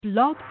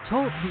Blog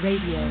Talk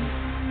Radio.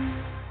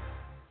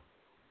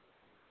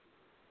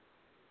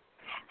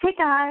 Hey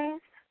guys,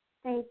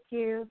 thank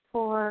you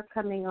for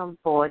coming on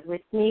board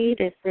with me.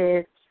 This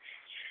is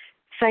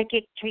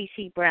Psychic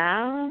Tracy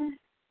Brown,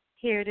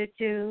 here to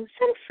do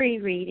some free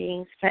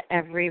readings for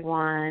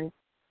everyone.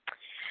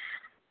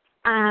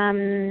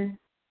 Just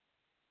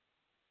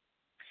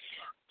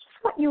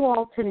want you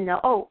all to know.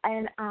 Oh,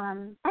 and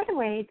by the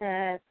way,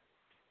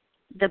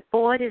 the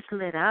board is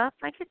lit up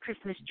like a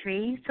Christmas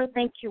tree, so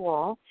thank you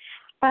all.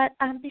 But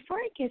before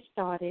I get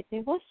started,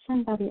 there was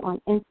somebody on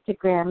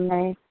Instagram.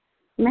 They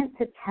meant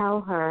to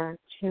tell her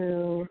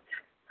to,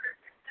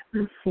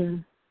 let's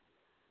see,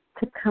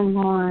 to come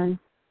on.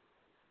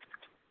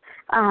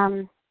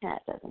 That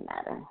doesn't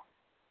matter.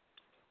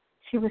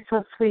 She was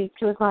so sweet.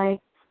 She was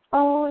like,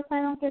 oh, if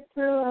I don't get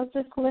through, I'll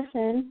just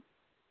listen.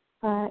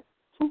 But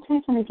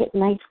sometimes when I get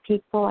nice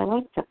people, I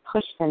like to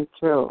push them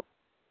through.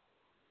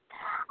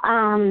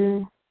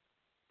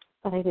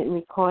 But I didn't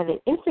record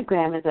it.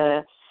 Instagram is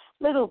a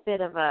little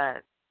bit of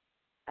a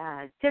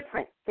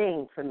different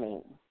thing for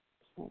me.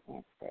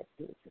 Because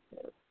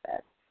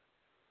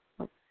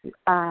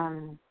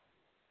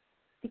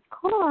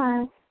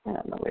I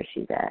don't know where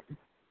she's at.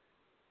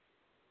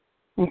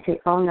 I say,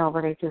 oh no,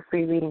 but I do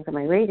free readings on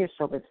my radio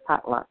show, but it's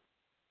potluck.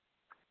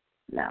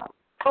 No.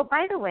 Oh,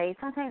 by the way,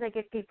 sometimes I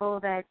get people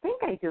that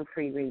think I do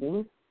free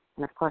readings,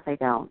 and of course I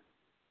don't.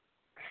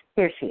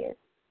 Here she is.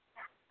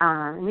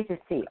 Let me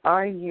just see.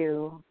 Are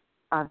you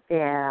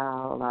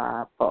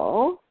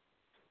available?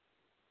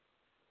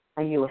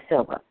 Are you a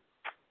silver?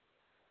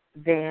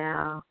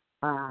 There.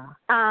 So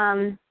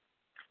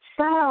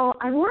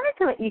I wanted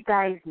to let you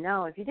guys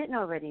know, if you didn't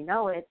already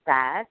know it,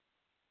 that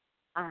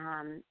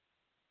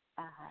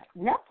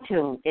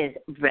Neptune is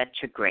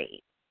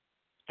retrograde.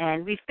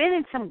 And we've been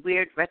in some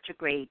weird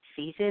retrograde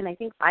season. I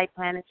think 5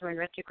 planets are in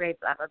retrograde,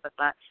 blah, blah, blah,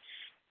 blah.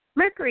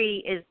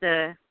 Mercury is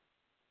the...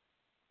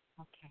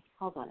 Okay,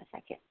 hold on a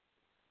second.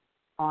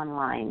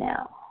 Online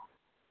now.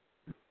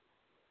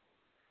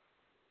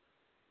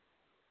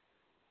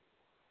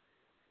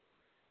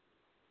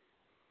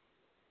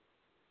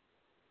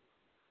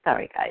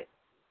 Sorry, guys.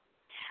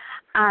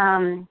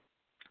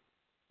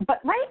 But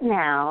right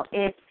now,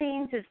 it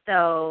seems as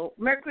though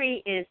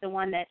Mercury is the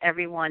one that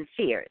everyone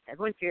fears.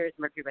 Everyone fears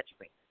Mercury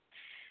retrograde.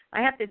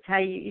 I have to tell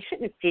you, you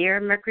shouldn't fear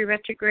Mercury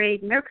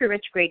retrograde. Mercury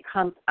retrograde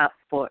comes up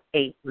for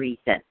a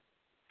reason.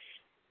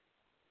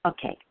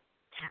 Okay.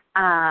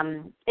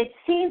 It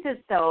seems as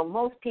though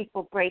most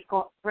people break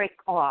off.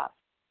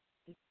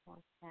 8, 4,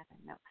 7,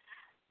 no.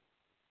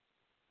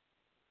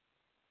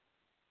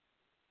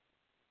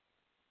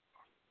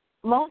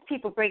 Most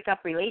people break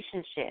up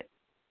relationships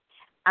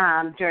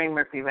during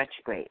Mercury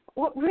retrograde.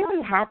 What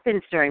really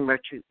happens during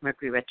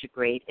Mercury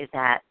retrograde is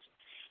that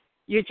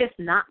you're just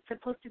not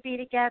supposed to be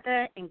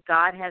together, and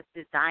God has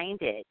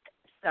designed it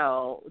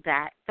so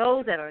that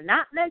those that are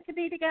not meant to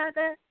be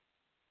together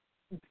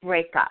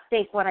break up. I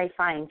think what I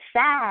find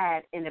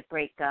sad in a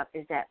breakup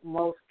is that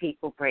most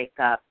people break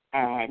up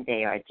and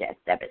they are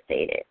just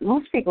devastated.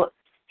 Most people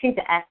seem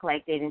to act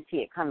like they didn't see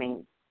it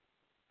coming.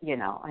 You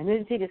know, I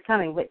didn't see this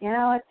coming, but, you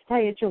know, to tell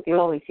you the truth, you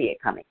always see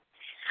it coming.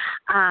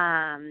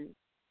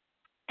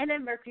 And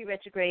then Mercury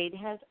retrograde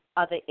has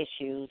other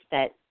issues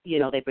that, you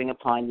know, they bring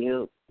upon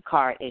you,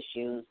 car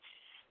issues,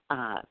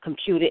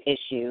 computer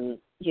issues.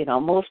 You know,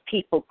 most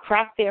people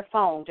crack their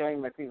phone during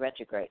Mercury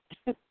retrograde.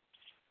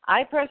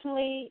 I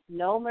personally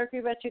know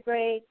Mercury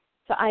retrograde,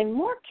 so I'm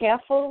more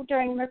careful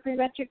during Mercury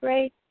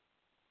retrograde,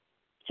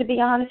 to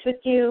be honest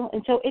with you.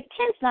 And so it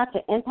tends not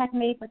to impact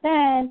me, but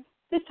then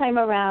this time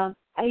around,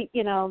 I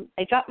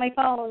dropped my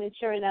phone, and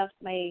sure enough,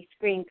 my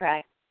screen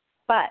cracked.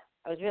 But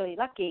I was really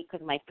lucky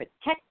because my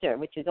protector,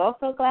 which is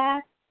also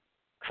glass,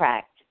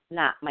 cracked,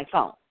 not my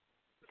phone.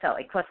 So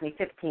it cost me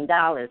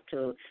 $15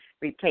 to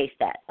replace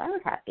that. So I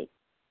was happy.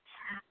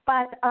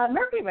 But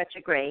Mercury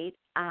retrograde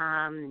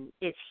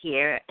is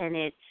here, and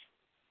it's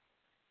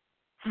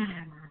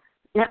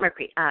not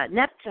Mercury.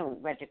 Neptune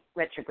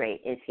retrograde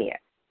is here.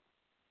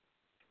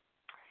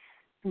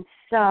 And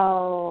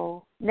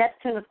so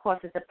Neptune, of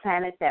course, is a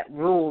planet that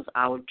rules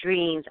our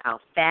dreams, our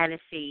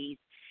fantasies,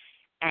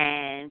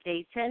 and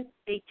they tend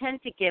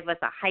to give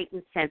us a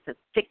heightened sense of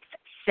sixth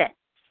sense.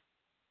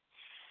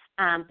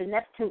 The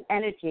Neptune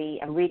energy,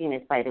 I'm reading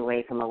this, by the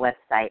way, from a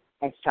website,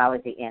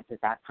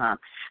 astrologyanswers.com.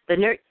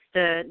 The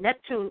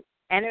Neptune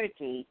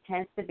energy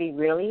tends to be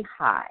really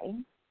high.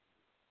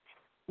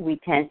 We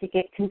tend to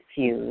get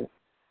confused.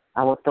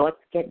 Our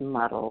thoughts get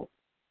muddled,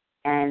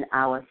 and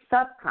our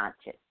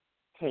subconscious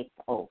takes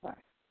over.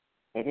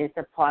 It is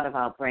the part of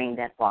our brain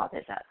that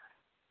bothers us.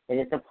 It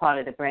is the part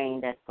of the brain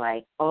that's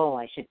like, oh,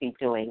 I should be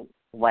doing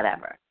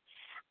whatever.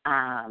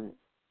 And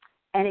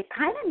it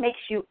kind of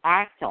makes you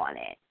act on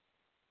it,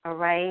 all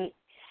right?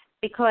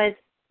 Because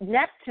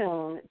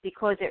Neptune,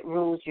 because it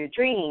rules your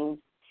dreams,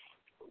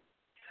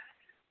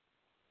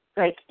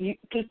 like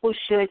people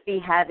should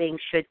be,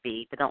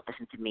 but don't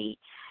listen to me,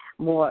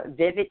 more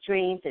vivid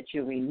dreams that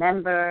you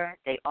remember.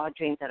 They are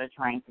dreams that are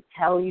trying to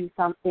tell you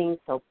something,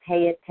 so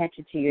pay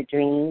attention to your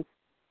dreams.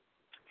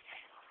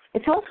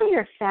 It's also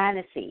your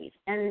fantasies.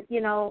 And,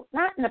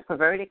 not in a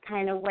perverted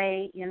kind of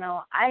way.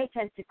 I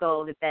tend to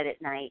go to bed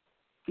at night,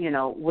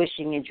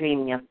 wishing and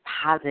dreaming of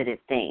positive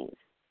things,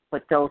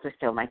 but those are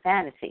still my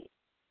fantasies.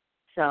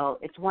 So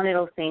it's one of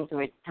those things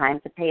where it's time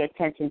to pay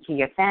attention to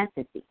your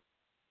fantasy.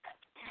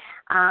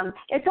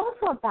 It's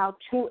also about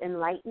true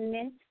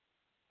enlightenment,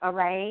 all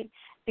right?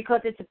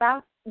 Because it's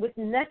about, with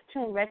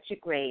Neptune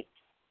retrograde,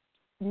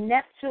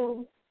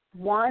 Neptune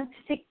wants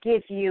to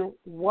give you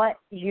what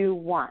you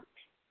want.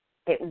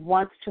 It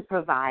wants to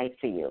provide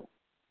for you,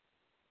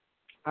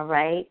 all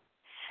right?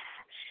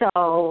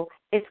 So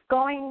it's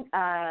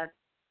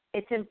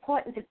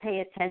important to pay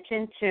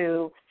attention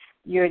to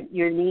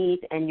your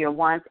needs and your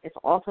wants. It's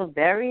also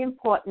very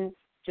important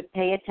to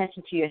pay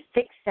attention to your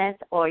sixth sense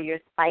or your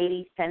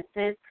spidey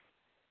senses.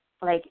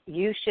 Like,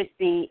 you should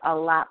be a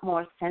lot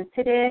more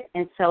sensitive.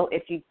 And so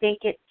if you think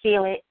it,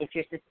 feel it, if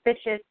you're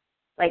suspicious,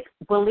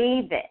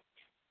 believe it.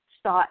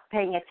 Start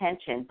paying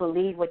attention.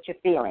 Believe what you're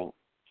feeling.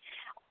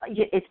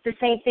 It's the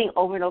same thing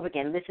over and over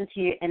again. Listen to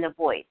your inner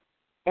voice.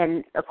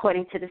 And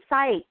according to the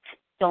site,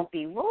 don't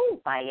be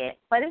ruled by it.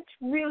 But it's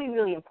really,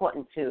 really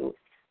important to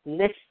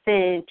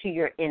listen to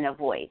your inner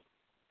voice.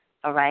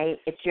 All right?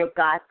 It's your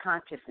God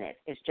consciousness.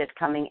 It's just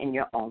coming in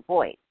your own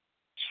voice.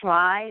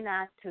 Try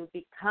not to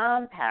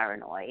become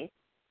paranoid,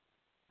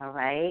 all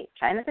right?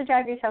 Try not to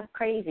drive yourself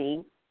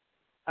crazy,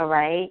 all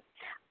right?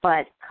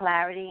 But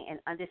clarity and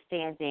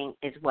understanding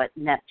is what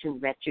Neptune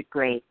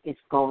retrograde is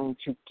going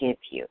to give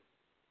you.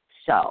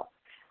 So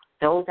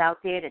those out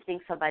there that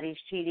think somebody's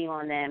cheating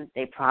on them,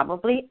 they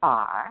probably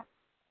are.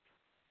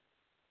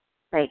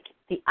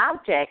 The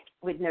object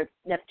with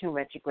Neptune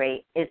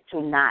retrograde is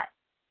to not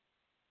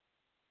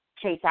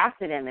chase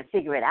after them and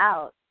figure it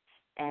out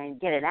and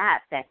get an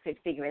app that could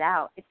figure it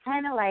out. It's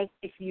kind of like,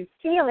 if you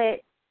feel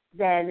it,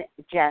 then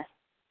just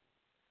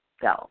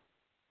go.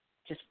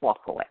 Just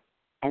walk away.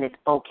 And it's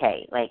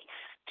okay.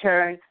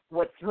 Turn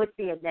what would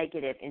be a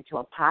negative into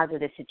a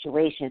positive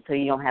situation so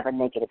you don't have a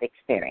negative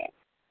experience.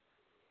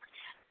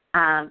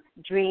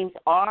 Dreams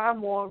are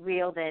more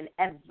real than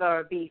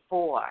ever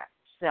before.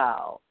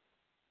 So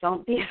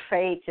don't be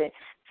afraid to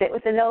sit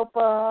with a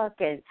notebook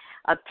and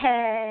a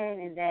pen,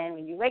 and then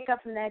when you wake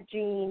up from that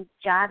dream,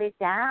 jot it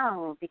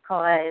down,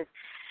 because,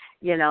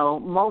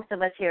 most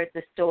of us here at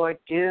the store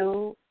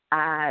do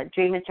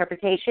dream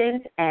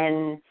interpretations,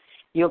 and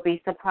you'll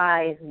be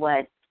surprised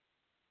what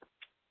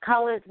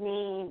colors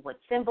mean, what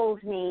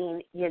symbols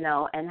mean,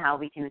 and how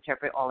we can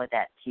interpret all of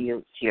that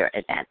to your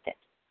advantage.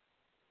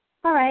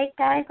 All right,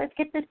 guys, let's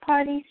get this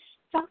party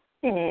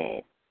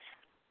started.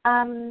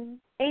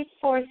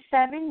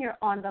 847, you're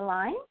on the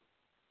line.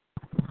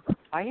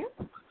 Are you?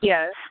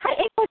 Yes. Hi,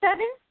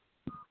 847.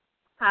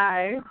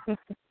 Hi.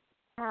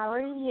 How are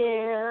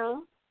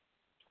you?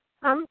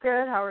 I'm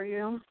good. How are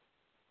you?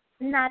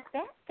 Not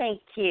bad,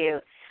 thank you.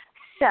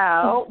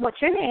 So,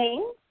 what's your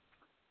name?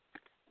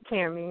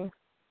 Tammy.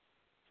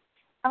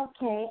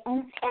 Okay,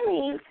 and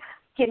Tammy,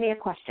 give me a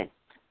question.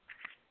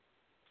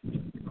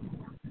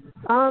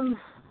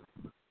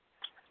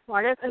 Well,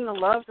 I guess in the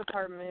love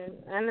department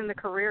and in the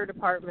career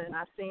department,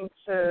 I seem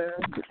to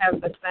have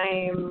the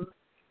same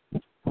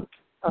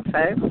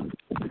effect.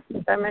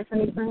 If that makes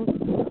any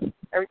sense.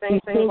 Everything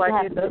seems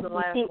like it doesn't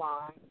last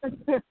long.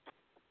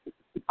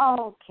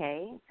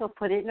 Okay, so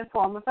put it in the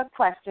form of a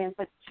question,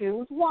 but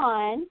choose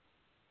one.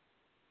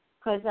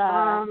 Because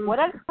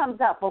whatever comes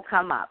up will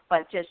come up,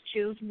 but just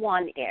choose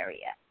one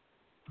area.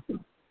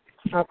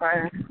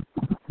 Okay.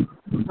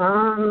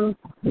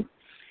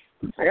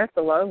 I guess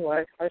the love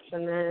life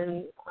question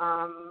then.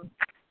 I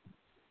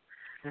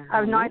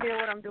have no idea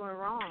what I'm doing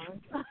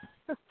wrong.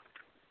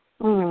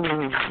 So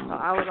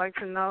I would like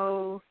to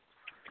know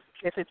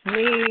if it's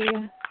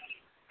me.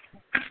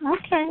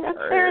 Okay, that's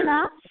fair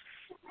enough.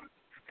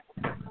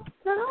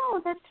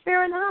 No, that's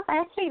fair enough. I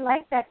actually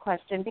like that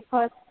question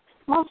because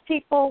most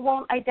people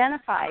won't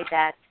identify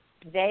that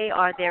they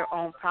are their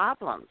own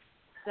problems.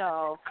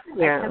 So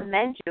I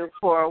commend you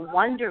for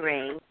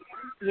wondering,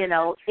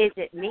 is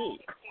it me?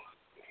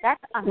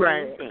 That's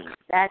amazing.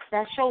 Right.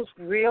 That shows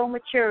real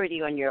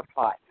maturity on your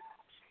part.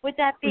 With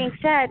that being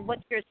said,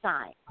 what's your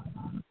sign?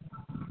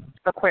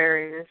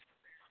 Aquarius.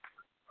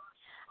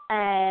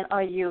 And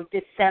are you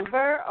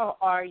December or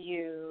are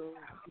you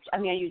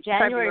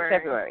January or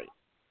February?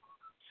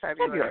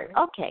 February.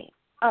 Okay.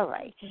 All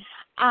right.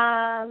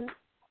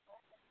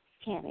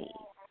 Tammy,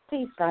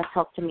 please God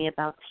talk to me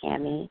about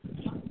Tammy.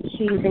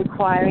 She's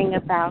inquiring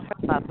about her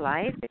love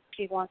life.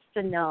 She wants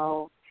to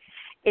know,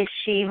 is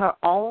she her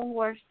own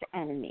worst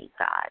enemy,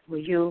 God? Will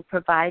you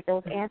provide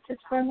those answers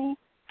for me?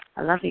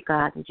 I love you,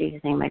 God. In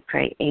Jesus' name I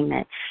pray.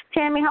 Amen.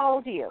 Tammy, how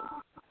old are you?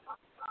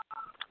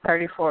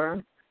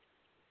 34.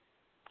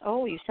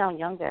 Oh, you sound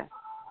younger.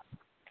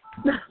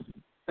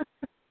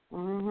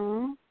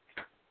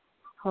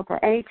 Hold on.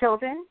 Any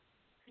children?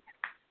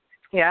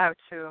 Yeah, I have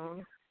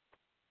 2.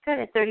 Good.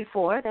 At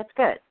 34, that's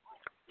good.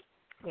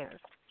 Yes.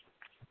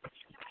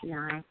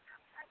 Nice.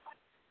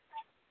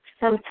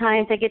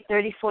 Sometimes I get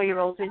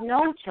 34-year-olds with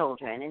no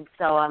children, and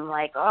so I'm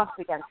like,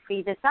 we got to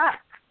speed this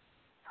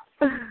up.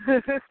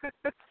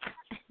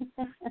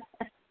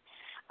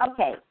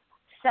 Okay,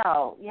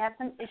 so you have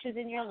some issues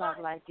in your love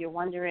life. You're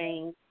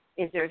wondering,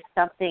 is there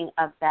something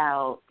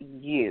about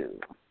you?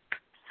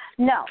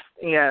 No.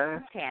 Yeah.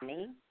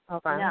 Tammy.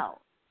 Okay. No.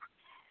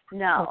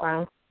 No.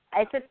 Okay.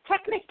 It's a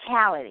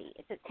technicality.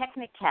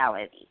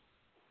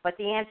 But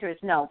the answer is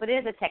no. But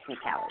it is a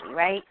technicality,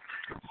 right?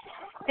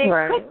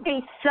 There could be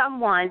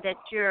someone that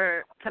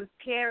you're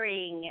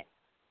comparing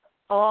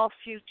all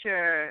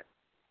future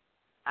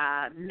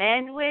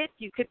men with.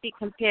 You could be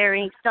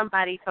comparing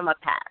somebody from a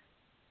past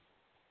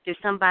to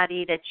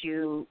somebody that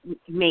you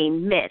may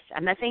miss.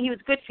 I'm not saying he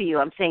was good for you.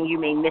 I'm saying you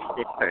may miss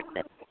this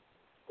person.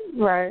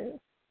 Right.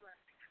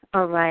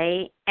 All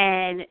right.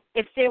 And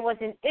if there was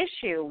an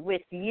issue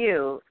with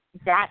you,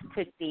 that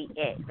could be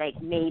it.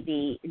 Like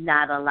maybe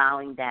not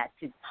allowing that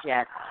to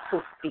just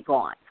poof, be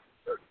gone.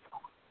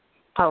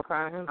 Okay.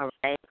 All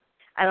right.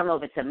 I don't know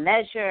if it's a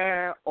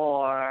measure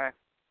or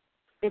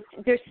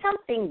there's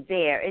something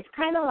there. It's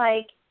kind of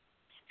like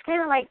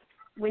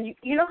when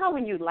you know how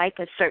when you like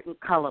a certain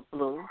color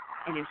blue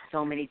and there's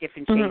so many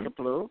different shades of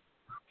blue,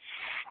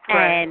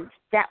 and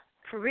that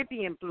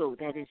Caribbean blue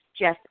that is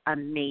just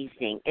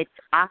amazing. It's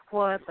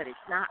aqua, but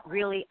it's not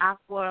really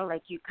aqua.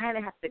 Like you kind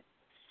of have to.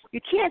 You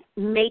can't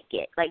make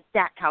it. Like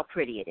that's how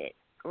pretty it is,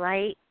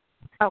 right?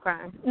 Okay.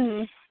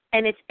 Mm-hmm.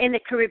 And it's in the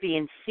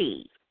Caribbean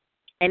Sea,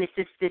 and it's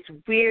this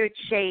weird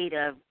shade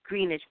of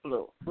greenish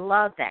blue.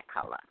 Love that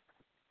color.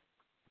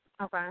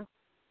 Okay.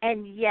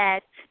 And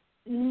yet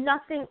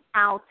nothing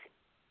out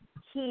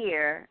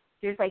here.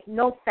 There's like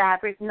no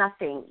fabric,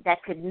 nothing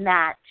that could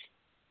match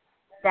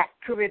that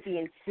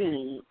Caribbean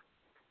Sea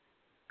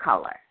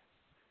color.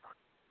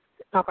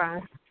 Okay.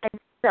 And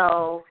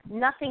so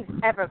nothing's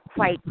ever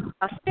quite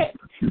a fit,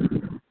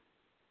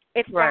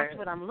 if that's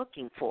what I'm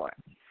looking for.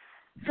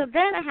 So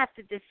then I have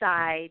to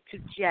decide to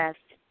just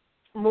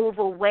move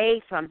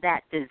away from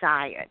that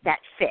desire, that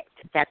fit,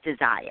 that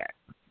desire.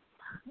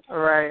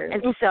 Right.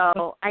 And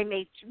so I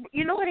may,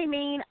 you know what I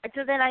mean?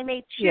 So then I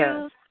may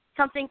choose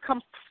something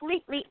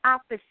completely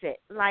opposite,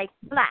 like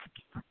black.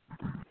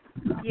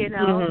 You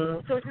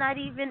know, so it's not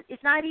even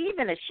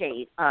a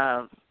shade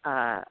of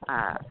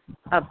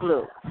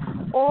blue.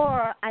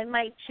 Or I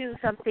might choose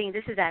something.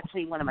 This is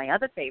actually one of my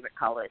other favorite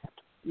colors.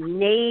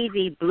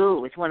 Navy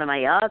blue is one of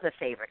my other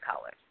favorite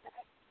colors.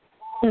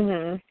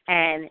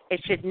 And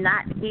it should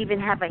not even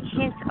have a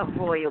hint of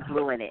royal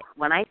blue in it.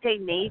 When I say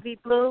navy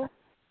blue,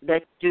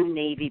 let's do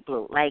navy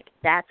blue. Like,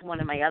 that's one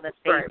of my other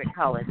favorite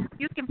colors.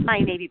 You can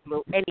find navy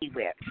blue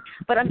anywhere.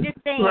 But I'm just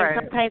saying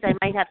sometimes I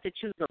might have to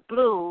choose a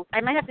blue.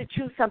 I might have to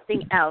choose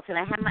something else, and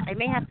I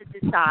may have to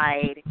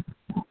decide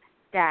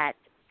that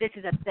this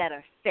is a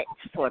better fit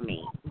for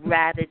me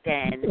rather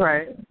than,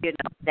 you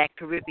know, that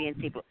Caribbean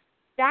sea blue.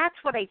 That's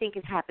what I think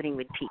is happening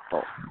with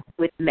people,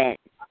 with men.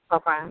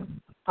 Okay.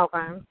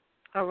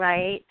 All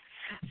right?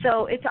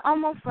 So it's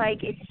almost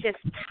like it's just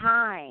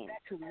time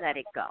to let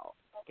it go.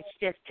 It's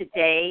just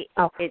today.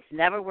 It's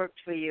never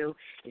worked for you.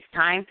 It's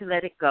time to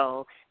let it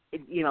go.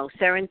 You know,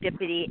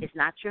 serendipity is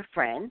not your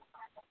friend.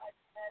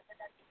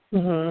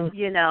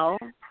 You know?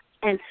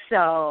 And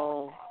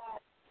so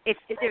if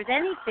there's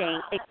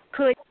anything, it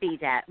could be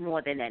that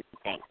more than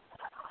anything.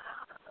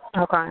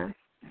 Okay.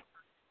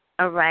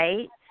 All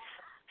right?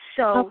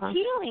 So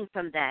healing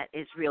from that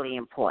is really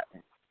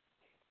important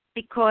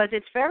because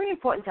it's very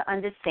important to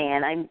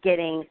understand I'm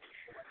getting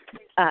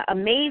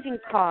amazing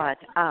card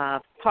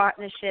of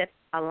partnership,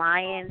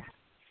 alliance,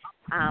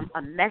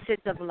 a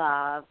message of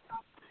love,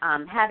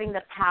 having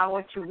the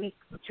power to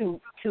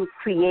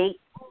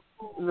create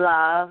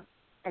love,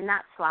 and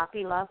not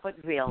sloppy love, but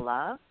real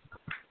love.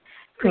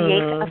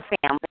 Create a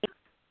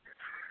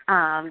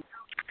family.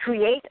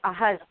 Create a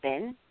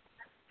husband.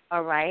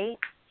 All right.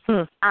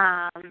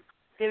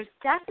 There's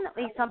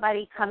definitely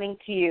somebody coming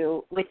to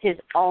you with his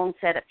own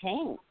set of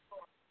pain.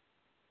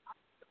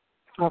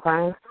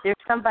 Okay. There's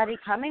somebody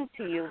coming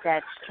to you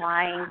that's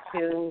trying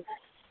to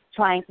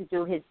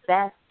do his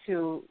best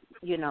to,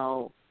 you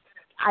know,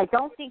 I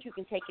don't think you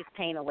can take his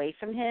pain away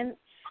from him.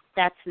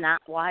 That's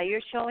not why you're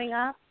showing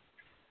up.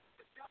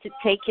 To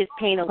take his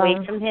pain away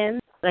from him,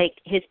 like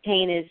his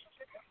pain is,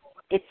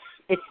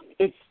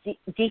 it's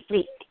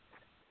deeply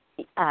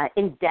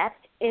in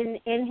depth in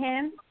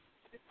him.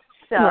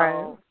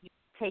 So you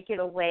take it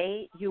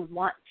away. You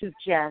want to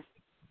just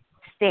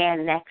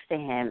stand next to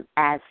him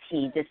as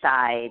he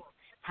decides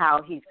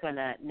how he's going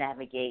to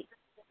navigate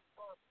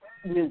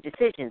new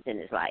decisions in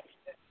his life.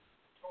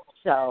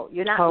 So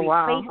you're not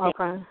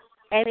replacing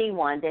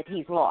anyone that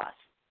he's lost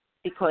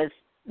because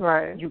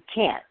you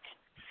can't.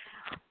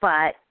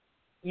 But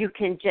you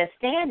can just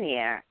stand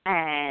there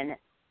and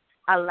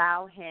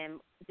allow him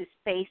the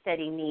space that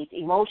he needs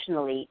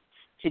emotionally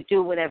to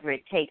do whatever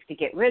it takes to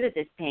get rid of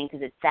this pain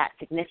because it's that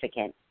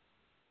significant.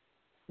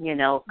 You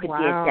know, could be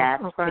a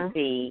death, could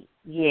be,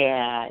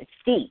 it's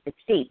deep.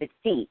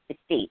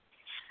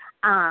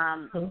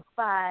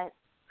 But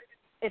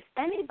if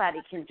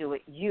anybody can do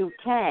it, you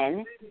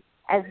can,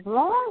 as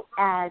long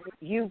as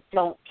you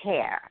don't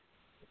care.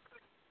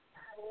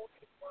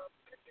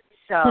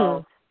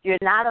 So You're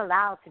not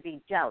allowed to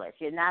be jealous.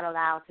 You're not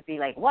allowed to be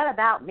like, what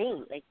about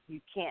me? Like, you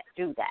can't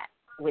do that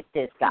with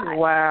this guy.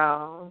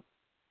 Wow.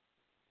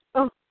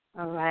 Oh.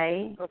 All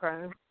right?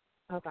 Okay.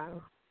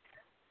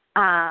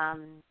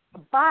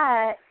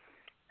 But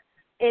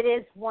it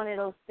is one of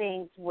those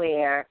things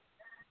where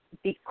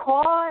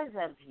because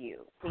of you,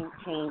 things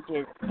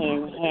changes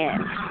in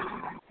him.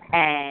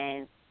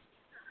 And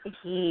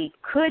he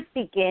could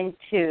begin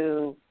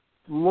to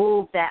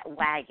move that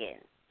wagon.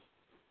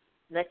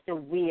 Let the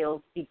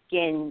wheels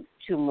begin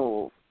to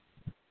move.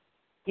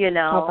 You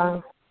know,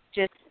 Okay.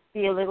 just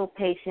be a little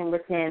patient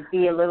with him,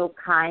 be a little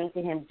kind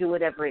to him, do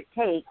whatever it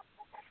takes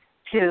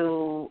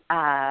to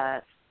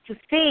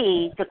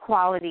see the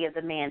quality of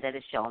the man that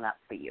has shown up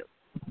for you.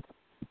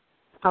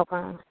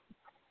 Okay.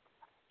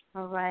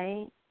 All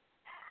right.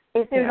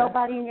 Is there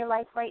nobody in your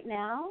life right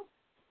now?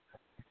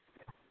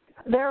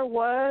 There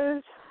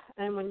was,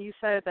 and when you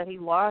said that he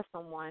lost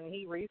someone,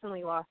 he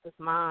recently lost his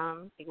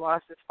mom. He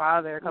lost his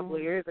father a couple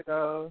of years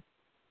ago.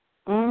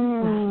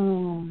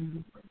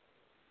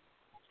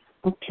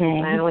 Okay.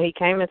 And when he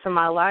came into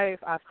my life,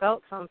 I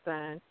felt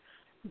something,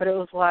 but it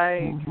was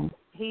like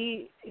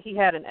he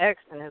had an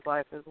ex in his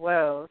life as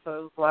well. So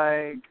it was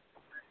like,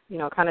 you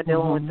know, kind of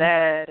dealing with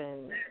that,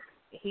 and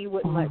he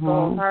wouldn't let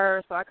go of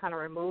her, so I kind of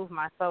removed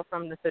myself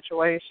from the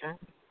situation.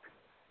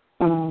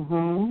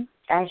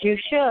 As you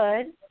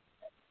should.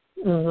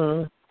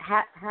 Mm-hmm.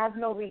 Have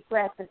no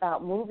regrets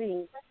about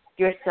moving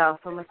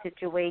yourself from a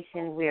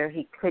situation where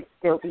he could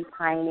still be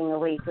pining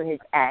away for his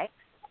ex.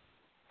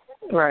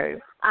 Right.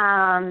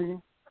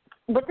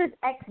 What does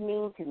ex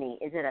mean to me?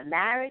 Is it a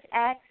marriage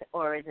ex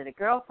or is it a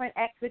girlfriend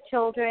ex with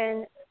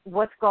children?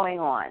 What's going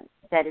on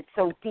that it's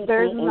so deeply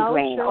There's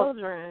ingrained? no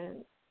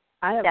children.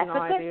 I have that's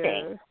no a good idea.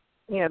 thing.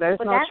 Yeah, there's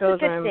Well, no that's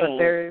children, a good but thing.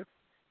 there's.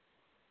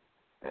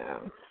 Yeah.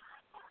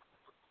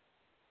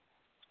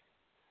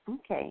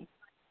 Okay.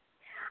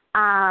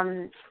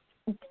 And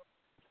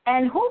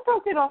who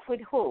broke it off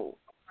with who?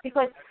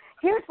 Because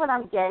here's what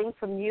I'm getting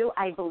from you,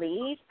 I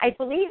believe. I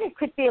believe it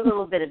could be a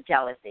little bit of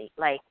jealousy.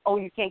 Like, oh,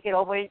 you can't get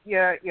over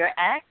your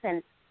ex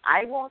and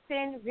I walked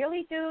in.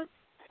 Really, dude?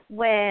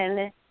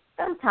 When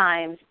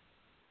sometimes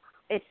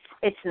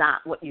it's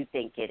not what you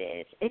think it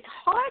is. It's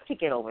hard to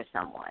get over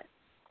someone.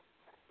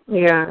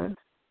 Yeah.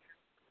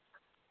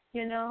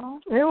 You know?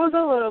 It was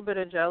a little bit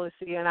of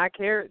jealousy, and I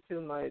cared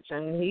too much.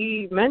 And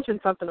he mentioned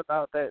something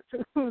about that,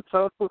 too.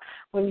 So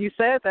when you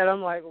said that,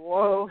 I'm like,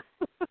 whoa.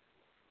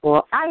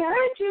 Well, I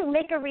heard you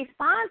make a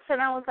response,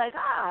 and I was like,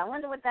 I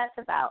wonder what that's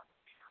about.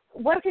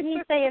 What did he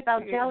say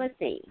about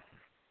jealousy?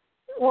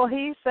 Well,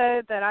 he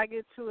said that I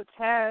get too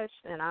attached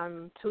and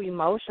I'm too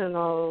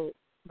emotional.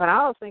 But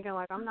I was thinking,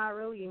 like, I'm not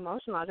really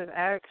emotional. I just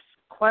ask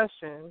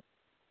questions.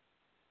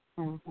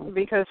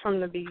 Because from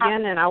the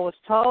beginning, I was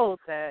told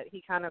that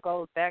he kind of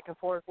goes back and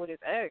forth with his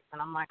ex.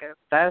 And I'm like, if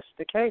that's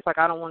the case, like,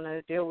 I don't want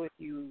to deal with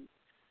you,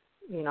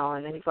 you know.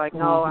 And then he's like,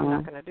 no, I'm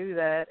not going to do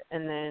that.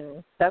 And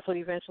then that's what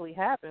eventually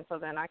happened. So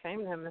then I came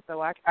to him and said,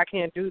 well, I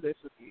can't do this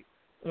with you,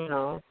 you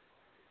know.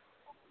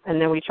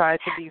 And then we tried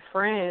to be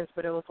friends,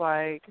 but it was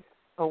like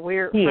a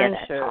weird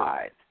friendship. That's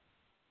hard.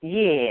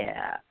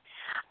 Yeah.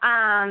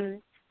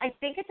 I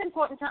think it's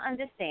important to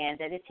understand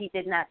that if he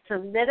did not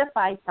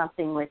solidify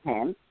something with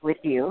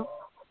you,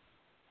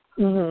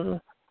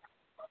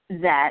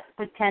 that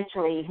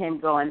potentially him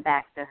going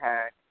back to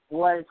her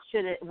was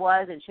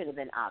and should have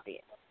been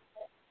obvious.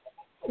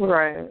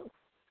 Right.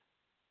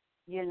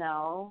 You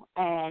know,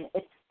 and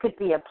it could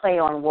be a play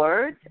on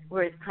words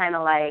where it's kind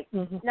of like,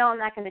 no, I'm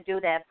not going to do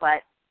that,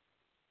 but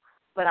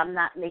I'm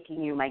not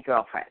making you my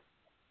girlfriend.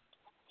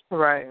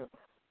 Right.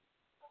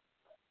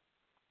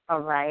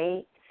 All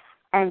right.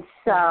 And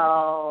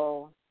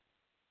so,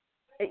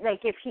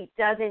 like, if he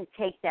doesn't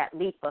take that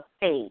leap of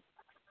faith,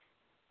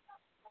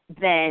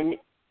 then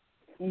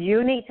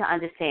you need to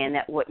understand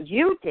that what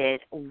you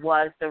did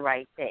was the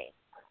right thing.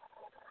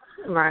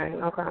 Right,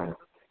 okay.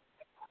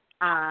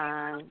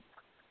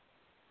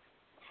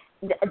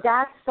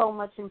 That's so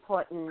much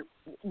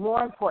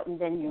more important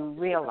than you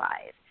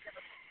realize.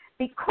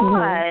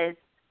 Because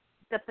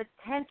the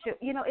potential,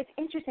 you know, it's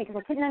interesting because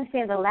I couldn't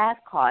understand the last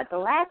card. The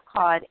last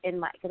card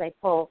because I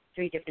pulled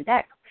 3 different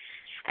decks,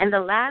 and the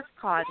last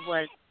card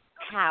was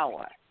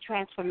power,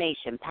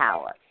 transformation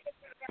power.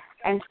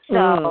 And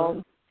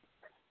so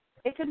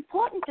it's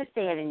important to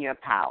stand in your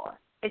power.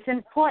 It's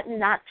important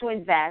not to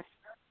invest.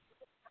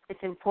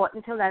 It's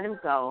important to let him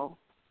go.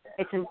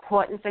 It's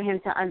important for him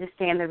to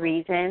understand the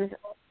reasons,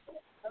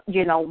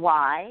 you know,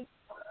 why.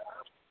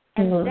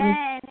 And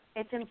then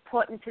it's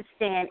important to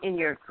stand in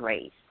your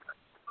grace.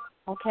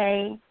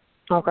 Okay?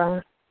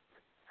 Okay.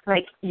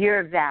 Like,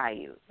 you're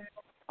valued.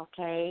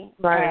 Okay?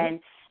 Right.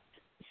 And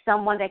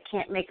someone that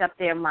can't make up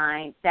their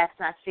mind, that's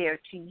not fair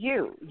to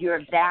you.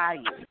 You're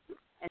valued.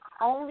 And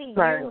only you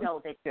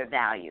know that you're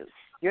valued.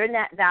 You're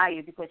not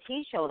valued because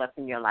he showed up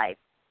in your life.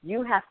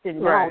 You have to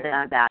know that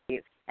I'm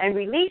valued. And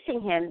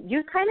releasing him,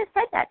 you kind of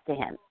said that to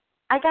him.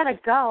 I got to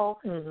go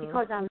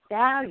because I'm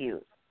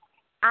valued.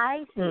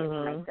 I see it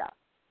myself.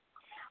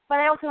 But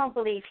I also don't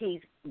believe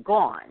he's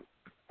gone.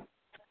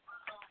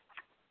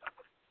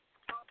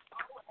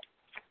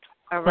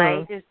 All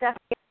right? There's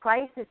definitely a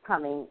crisis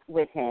coming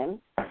with him.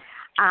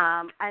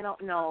 I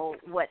don't know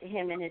what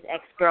him and his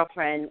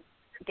ex-girlfriend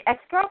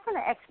or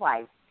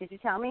ex-wife, did you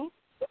tell me?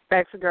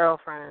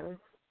 Ex-girlfriend.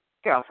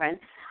 Girlfriend.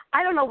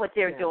 I don't know what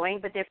they're doing,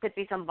 but there could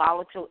be some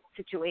volatile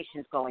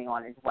situations going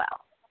on as well.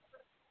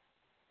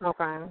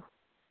 Okay.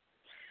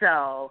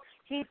 So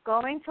he's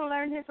going to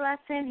learn his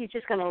lesson. He's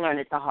just going to learn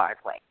it the hard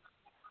way.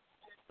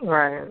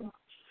 Right.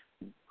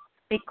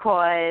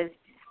 Because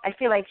I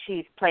feel like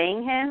she's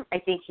playing him. I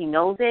think he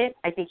knows it.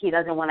 I think he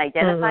doesn't want to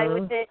identify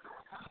with it.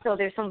 So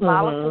there's some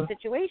volatile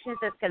situations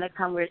that's going to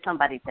come where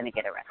somebody's going to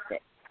get arrested.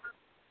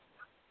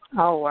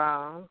 Oh,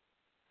 wow.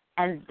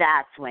 And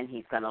that's when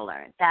he's going to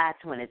learn. That's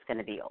when it's going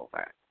to be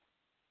over.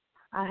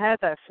 I had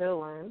that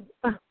feeling.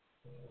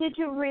 Did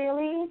you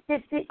really?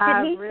 Did he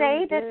really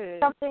say did. that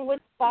something was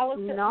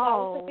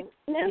volatile?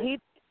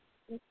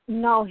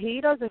 No,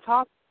 he doesn't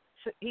talk.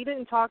 He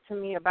didn't talk to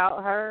me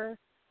about her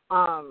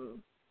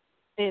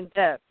in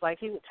depth. Like,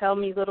 he would tell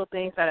me little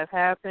things that have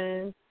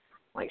happened.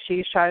 Like,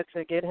 she's tried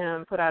to get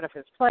him put out of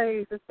his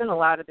place. It's been a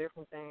lot of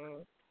different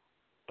things.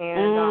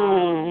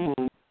 And,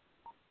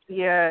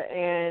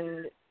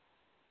 and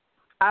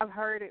I've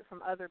heard it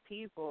from other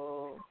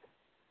people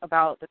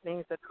about the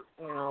things that,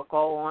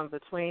 go on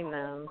between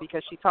them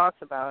because she talks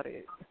about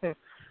it.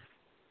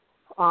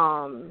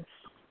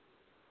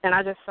 And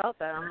I just felt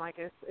that. I'm like,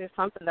 it's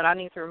something that I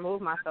need to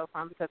remove myself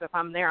from because if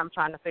I'm there, I'm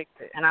trying to fix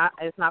it. And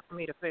it's not for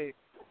me to fix.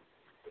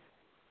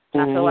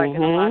 I feel like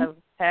in a lot of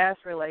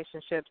past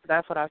relationships,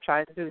 that's what I've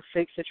tried to do,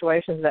 fix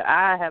situations that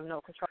I have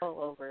no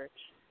control over,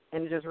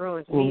 and it just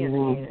ruins me in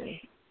the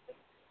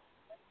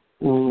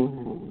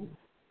end.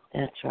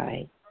 That's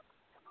right.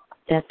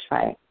 That's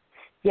right.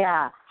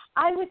 Yeah,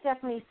 I would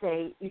definitely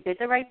say you did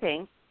the right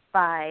thing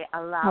by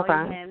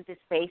allowing him the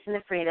space and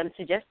the freedom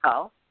to just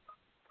go.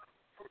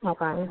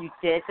 Okay. You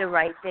did the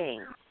right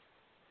thing.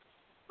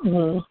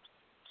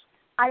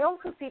 I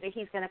also see that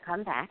he's going to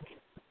come back.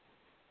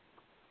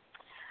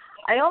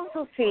 I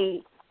also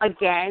see,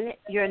 again,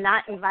 you're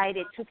not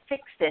invited to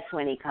fix this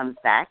when he comes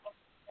back.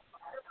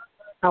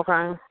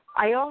 Okay.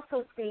 I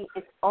also see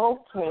it's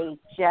okay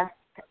just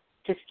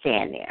to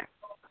stand there.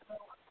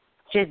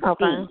 Just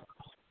be.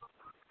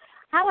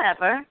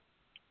 However,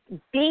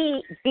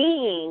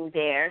 being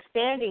there,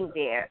 standing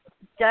there,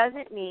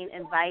 doesn't mean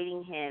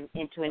inviting him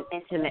into an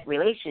intimate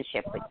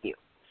relationship with you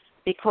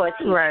because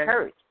he's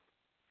hurt.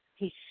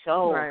 He's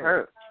so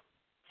hurt.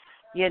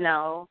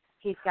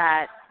 He's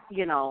got,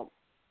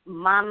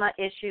 mama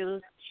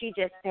issues. She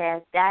just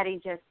passed.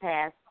 Daddy just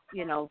passed.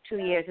 2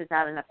 years is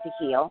not enough to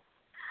heal.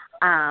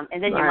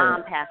 And then your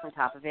mom passed on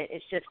top of it.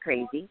 It's just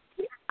crazy.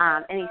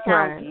 And he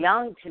sounds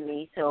young to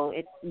me, so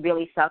it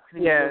really sucks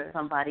when you lose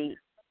somebody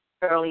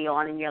early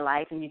on in your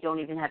life and you don't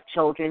even have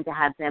children to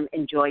have them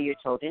enjoy your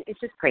children. It's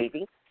just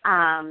crazy.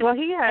 Well,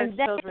 he has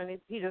children.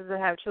 He doesn't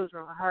have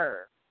children with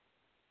her.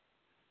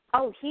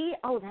 That's he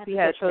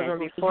had children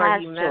before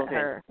he met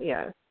her.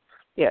 Yes.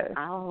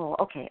 Oh,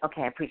 okay.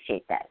 I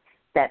appreciate that.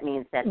 That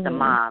means that the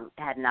mom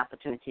had an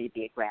opportunity to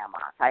be a grandma.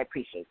 So I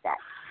appreciate that.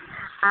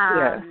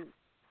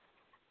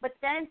 But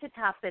then to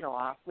top it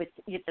off with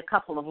a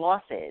couple of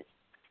losses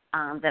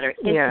that are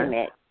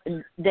intimate,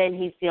 then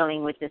he's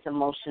dealing with this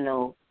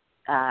emotional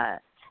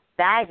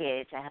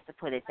baggage, I have to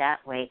put it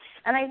that way.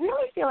 And I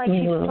really feel like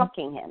she's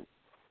fucking him.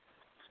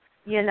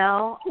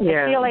 I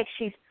feel like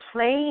she's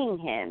playing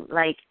him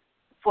like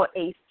for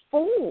a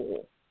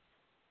fool.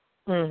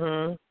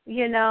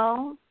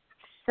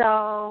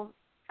 So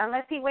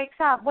unless he wakes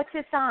up, what's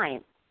his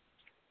sign?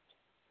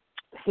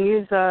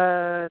 He's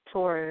a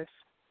Taurus.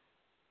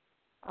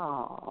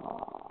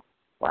 Oh,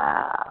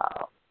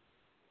 wow.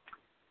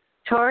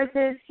 Taurus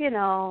is,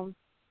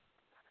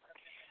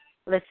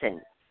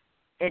 listen,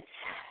 it's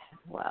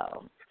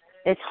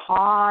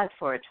hard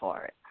for a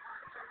Taurus.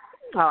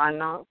 Oh, I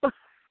know.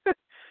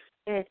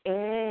 It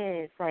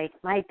is. Like,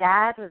 my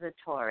dad was a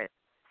Taurus.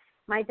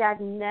 My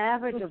dad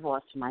never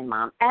divorced my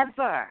mom,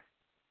 ever.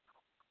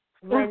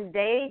 When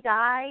they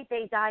died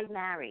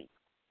married.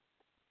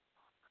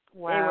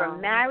 Wow. They were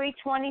married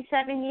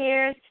 27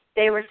 years.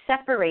 They were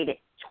separated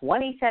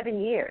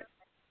 27 years.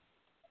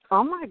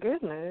 Oh, my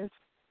goodness.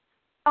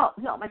 Oh,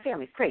 no, my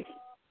family's crazy.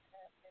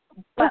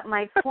 But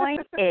my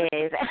point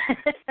is,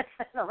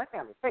 no, my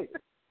family's crazy.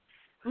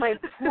 My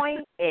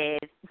point is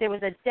there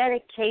was a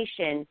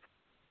dedication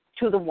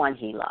to the one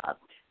he loved.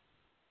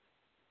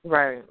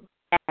 Right.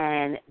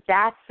 And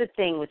that's the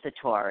thing with the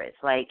Taurus.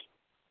 Like,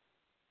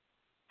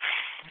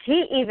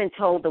 he even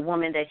told the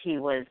woman that he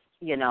was,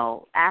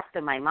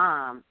 after my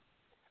mom,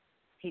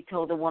 he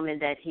told the woman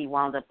that he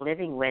wound up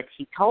living with,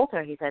 he told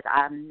her, he says,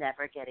 I'm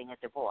never getting a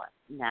divorce.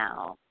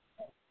 Now,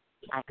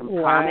 I can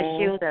promise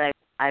you that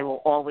I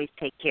will always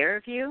take care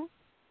of you.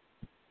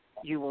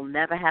 You will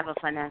never have a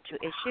financial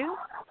issue.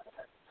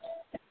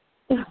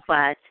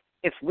 But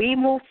if we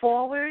move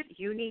forward,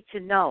 you need to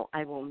know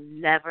I will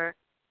never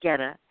get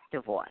a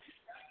divorce.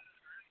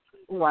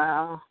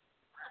 Wow.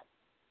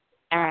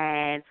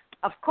 And,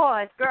 of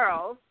course,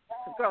 girls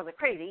are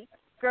crazy.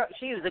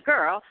 She was a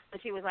girl,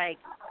 but she was like,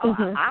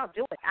 I'll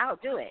do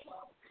it.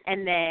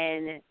 And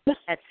then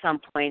at some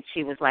point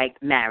she was like,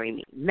 marry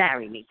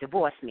me,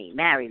 divorce me,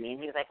 marry me. And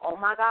he was like, oh,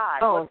 my God.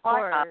 Oh, what of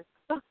part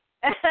course.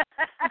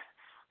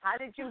 How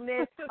did you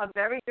miss a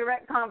very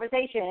direct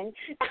conversation?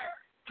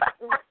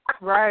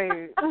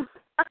 Right.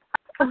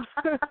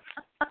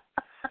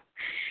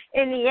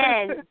 In the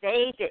end,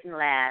 they didn't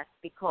last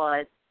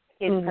because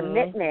his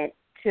commitment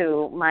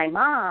to my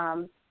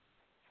mom,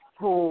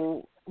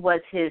 who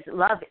was his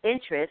love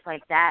interest,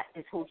 like that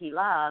is who he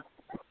loved,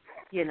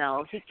 you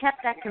know, he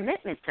kept that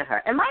commitment to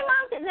her. And my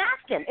mom didn't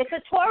ask him. It's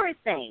a Taurus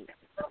thing.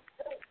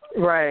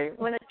 Right.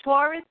 When a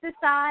Taurus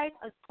decides,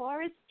 a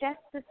Taurus just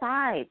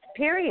decides,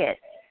 period.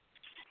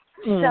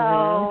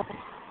 So,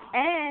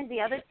 and the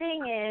other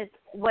thing is,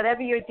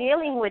 whatever you're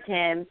dealing with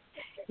him,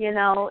 you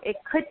know, it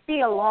could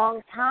be a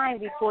long time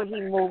before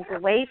he moves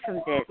away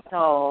from this.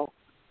 So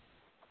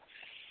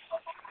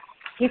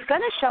he's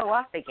going to show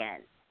up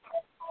again.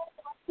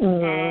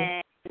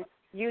 And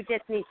you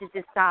just need to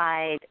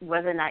decide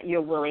whether or not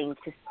you're willing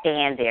to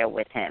stand there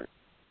with him.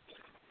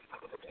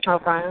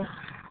 Okay.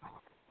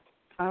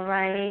 All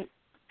right.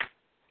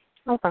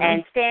 Okay.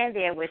 And stand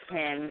there with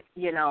him,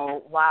 you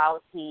know,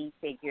 while he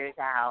figures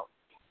out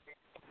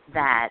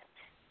that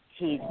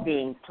he's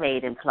being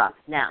played and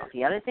plucked. Now,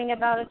 the other thing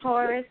about a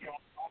Taurus,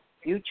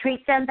 you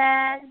treat them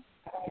bad,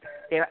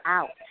 they're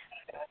out.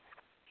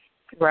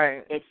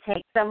 Right. It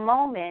takes a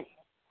moment,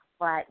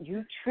 but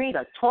you treat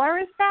a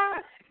Taurus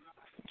bad,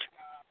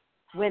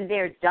 when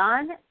they're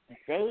done,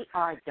 they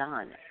are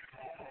done.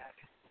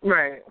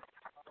 Right.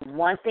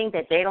 One thing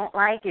that they don't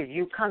like is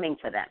you coming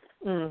for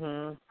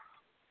them.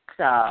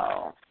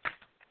 So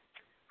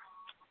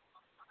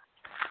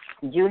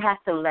you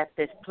have to let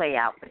this play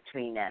out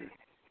between them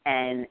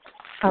and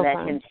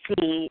let him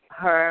see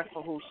her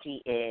for who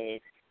she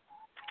is.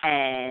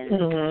 And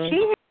she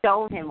has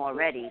shown him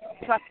already.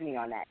 Trust me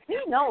on that. He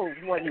knows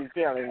what he's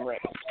dealing with.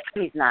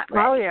 He's not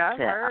ready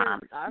to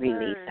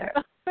release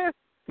her.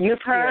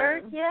 You've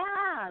heard?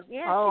 Yeah.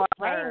 Oh, she's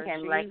playing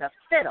him like a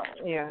fiddle.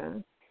 Yeah.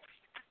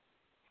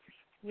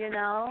 You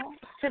know,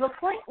 to the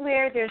point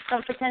where there's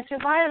some potential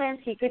violence,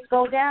 he could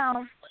go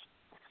down.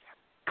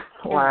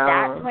 Wow. And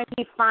that's when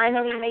he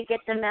finally may get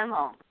the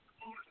memo.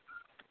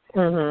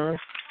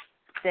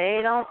 They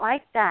don't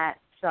like that.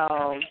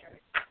 So,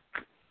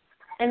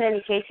 in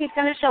any case, he's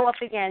going to show up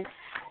again.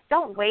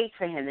 Don't wait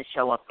for him to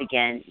show up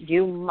again.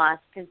 You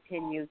must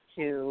continue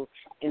to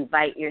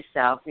invite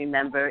yourself.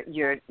 Remember,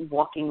 you're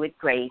walking with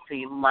grace, so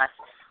you must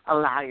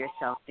allow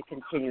yourself to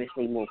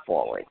continuously move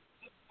forward.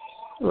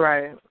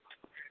 Right.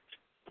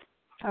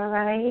 All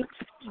right.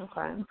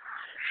 Okay.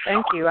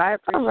 Thank you. I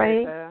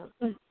appreciate that.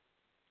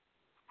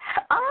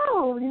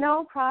 Oh,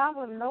 no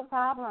problem.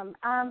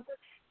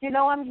 You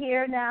know, I'm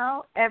here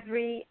now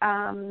every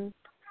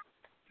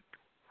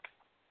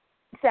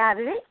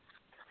Saturday.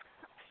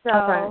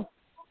 So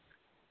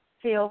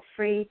feel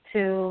free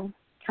to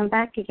come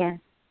back again.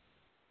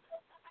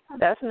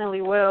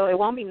 Definitely will. It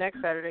won't be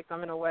next Saturday because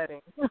I'm in a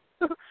wedding.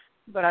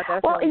 But I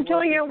definitely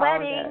enjoy your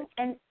wedding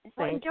and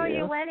enjoy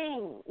your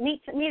wedding.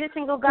 Meet a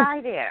single guy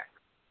there.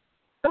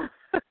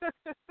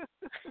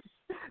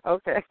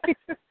 Okay.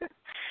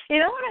 You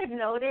know what I've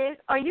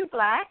noticed? Are you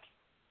black?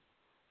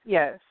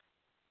 Yes.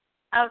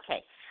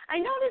 Okay. I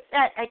noticed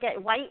that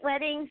at white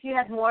weddings, you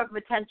have more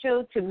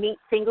potential to meet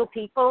single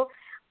people.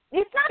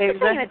 It's not the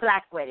same at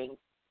black weddings.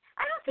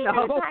 I don't see that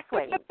at black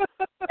weddings.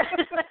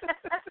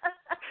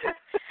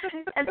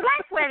 At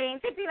black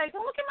weddings, they'd be like,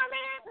 oh, look at my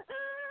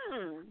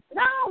man.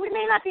 No, we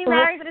may not be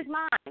married, but it's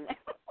mine.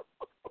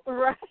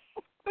 Right.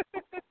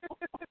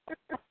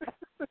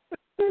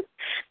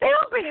 They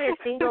don't bring in a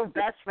single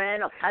best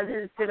friend or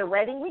cousins to the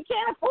wedding. We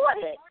can't afford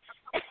it.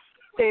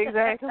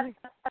 Exactly.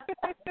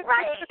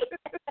 Right.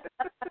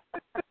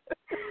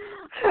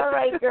 All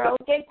right, girl,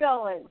 get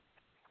going.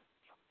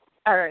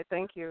 All right,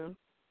 thank you.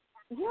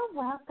 You're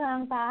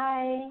welcome.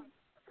 Bye.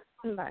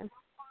 Bye.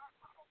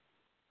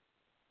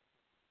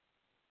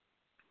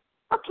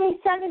 Okay,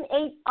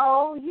 780,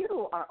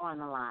 you are on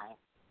the line.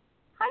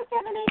 Hi,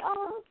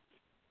 780.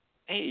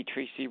 Hey,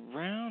 Tracy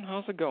Brown,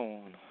 how's it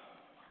going?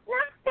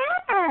 Not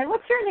bad.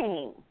 What's your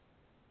name?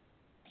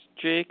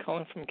 It's Jay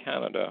calling from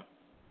Canada.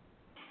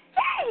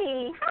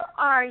 Hey, how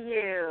are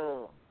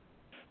you?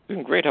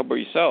 Doing great. How about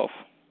yourself?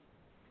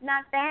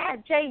 Not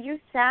bad. Jay, you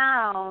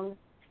sound,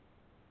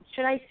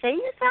 should I say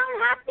you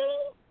sound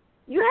happy?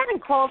 You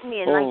haven't called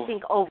me in, I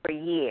think, over a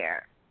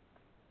year.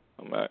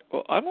 Well,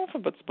 I don't know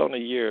if it's about a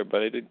year,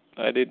 but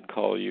I did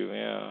call you,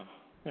 yeah.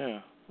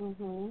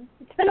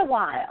 It's been a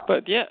while.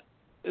 But, yeah,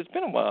 it's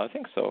been a while. I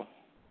think so.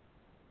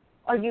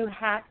 Are you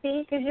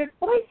happy? Because your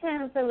voice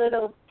sounds a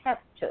little tough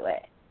to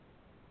it.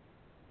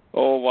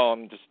 Oh, well,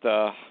 I'm just,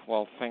 the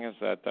thing is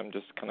that I'm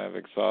just kind of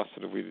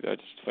exhausted. I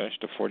just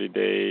finished a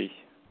 40-day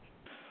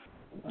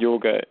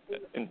yoga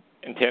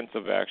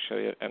intensive,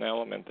 actually, an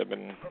element.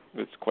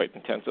 It's quite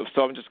intensive.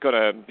 So I'm just going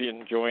to be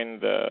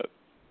enjoying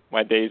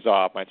my days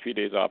off, my 3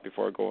 days off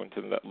before I go into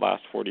the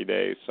last 40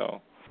 days,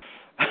 so.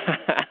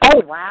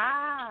 Oh,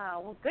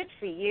 wow. Well, good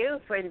for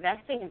you for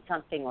investing in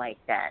something like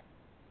that.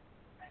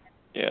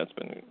 Yeah, it's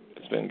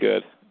been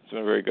good.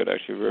 been very good,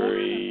 actually.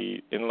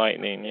 Very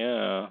enlightening,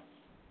 yeah.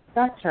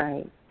 That's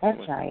right.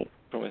 That's right.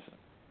 So,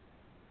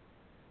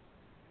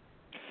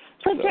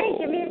 Jay,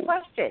 give me a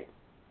question.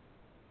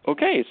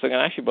 Okay, so I'm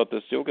going to ask you about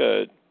this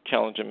yoga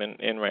challenge I'm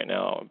in right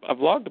now. I've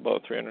logged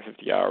about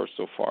 350 hours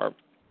so far.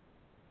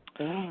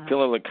 Yeah.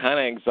 Feeling kind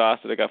of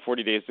exhausted. I got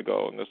 40 days to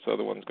go, and this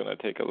other one's going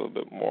to take a little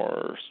bit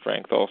more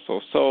strength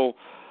also. So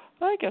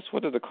I guess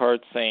what are the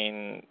cards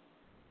saying,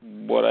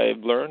 what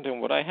I've learned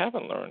and what I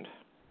haven't learned?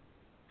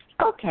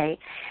 Okay.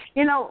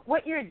 You know,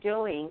 what you're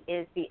doing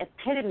is the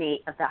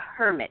epitome of the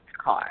Hermit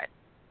card.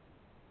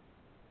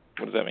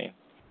 What does that mean?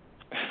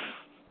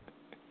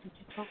 Did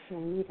you talk to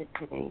Anita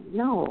today?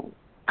 No.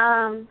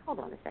 Hold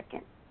on a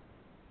second.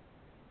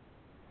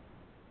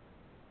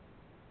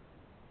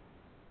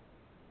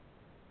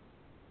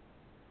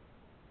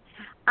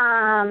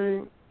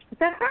 The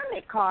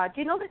Hermit card,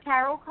 do you know the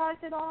tarot cards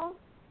at all?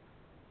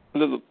 A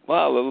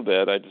little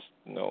bit. I just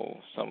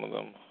know some of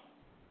them.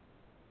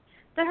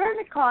 The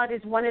Hermit card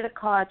is one of the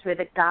cards where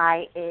the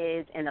guy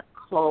is in a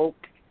cloak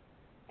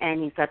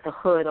and he's got the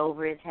hood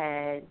over his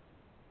head.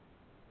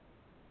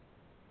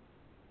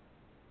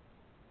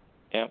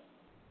 Yeah.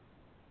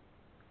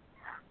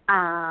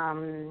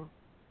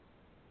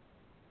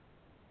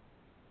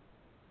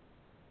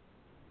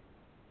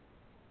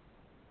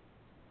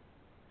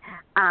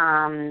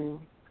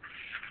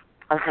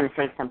 I was going to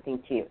say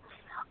something to you.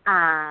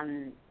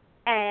 And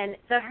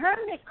the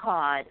Hermit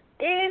card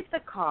is the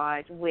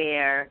card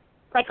where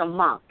it's like a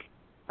monk.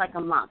 It's like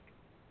a monk.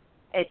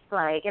 It's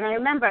like, and I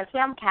remember, see,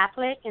 I'm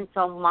Catholic, and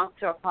so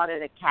monks are a part of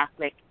the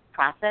Catholic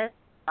process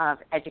of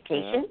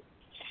education.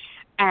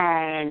 Yeah.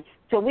 And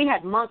so we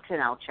had monks in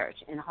our church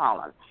in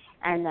Harlem.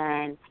 And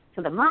then,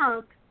 so the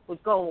monk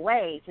would go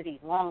away to these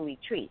long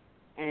retreats.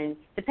 And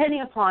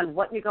depending upon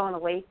what you're going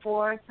away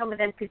for, some of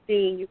them could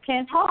be you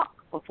can't talk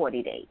for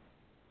 40 days.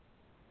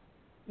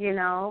 You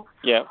know?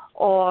 Yeah.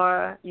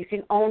 Or you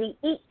can only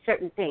eat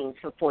certain things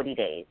for 40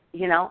 days,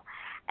 you know?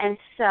 And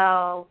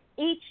so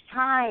each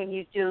time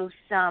you do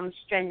some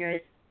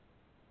strenuous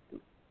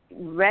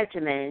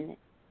regimen,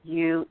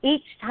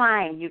 each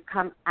time you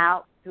come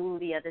out through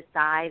the other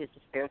side, it's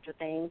a spiritual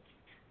thing,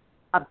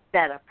 a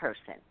better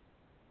person.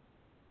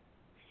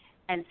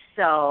 And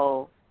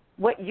so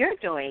what you're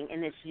doing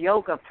in this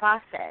yoga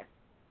process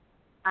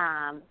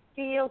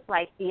feels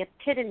like the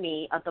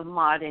epitome of the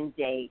modern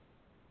day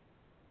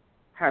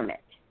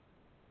hermit,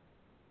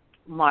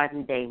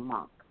 modern day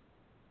monk.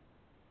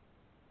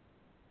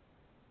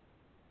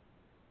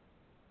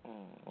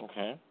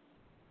 Okay.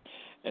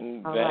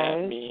 And all that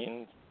right.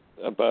 means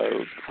about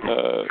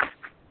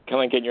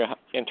kind of getting your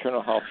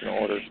internal health in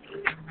order.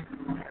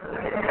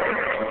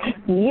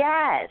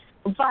 Yes,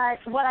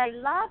 but what I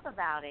love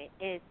about it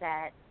is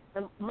that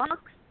the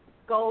monks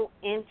go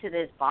into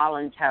this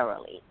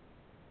voluntarily,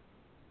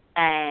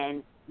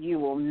 and you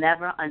will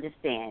never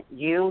understand.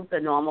 You, the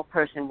normal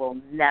person, will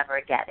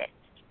never get it.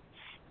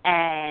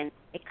 And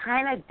it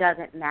kind of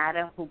doesn't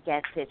matter who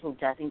gets it, who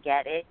doesn't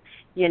get it.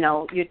 You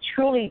know, you're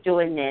truly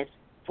doing this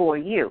for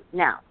you.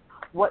 Now,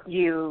 what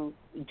you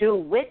do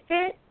with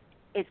it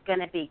is going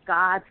to be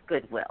God's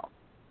goodwill.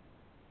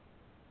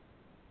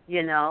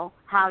 You know,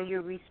 how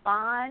you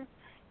respond,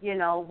 you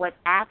know, what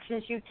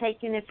actions you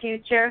take in the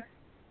future,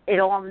 it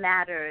all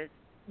matters.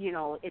 You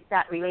know, it's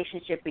that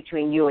relationship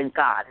between you and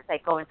God. It's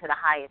like going to the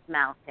highest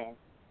mountain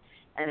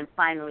and then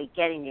finally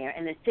getting there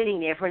and then sitting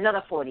there for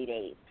another 40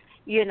 days,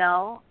 you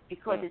know,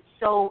 because it's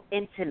so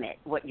intimate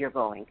what you're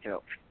going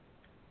through.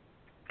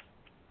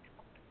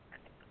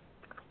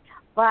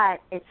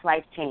 But it's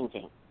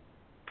life-changing.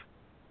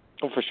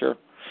 Oh, for sure.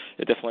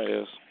 It definitely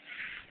is.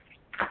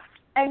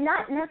 And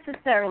not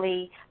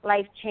necessarily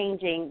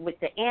life-changing with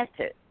the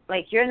answers.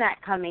 Like, you're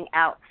not coming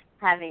out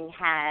having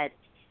had,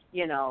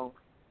 you know,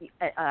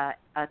 a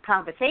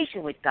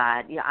conversation with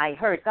God. You know, I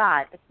heard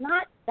God. It's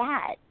not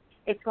that.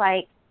 It's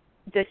like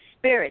the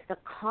spirit, the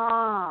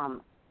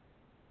calm.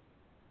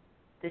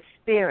 The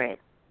spirit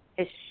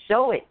is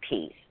so at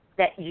peace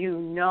that you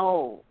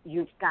know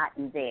you've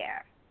gotten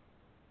there.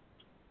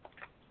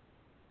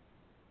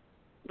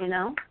 You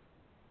know?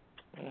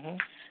 Mm-hmm.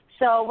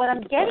 So what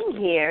I'm getting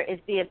here is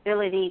the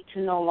ability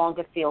to no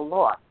longer feel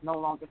lost, no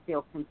longer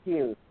feel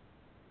confused.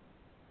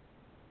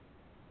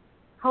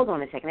 Hold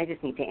on a second. I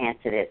just need to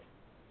answer this.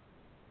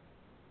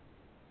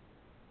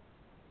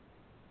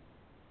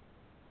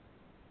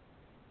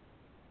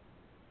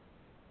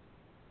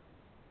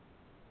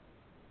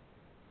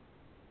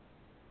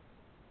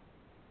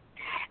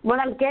 What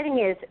I'm getting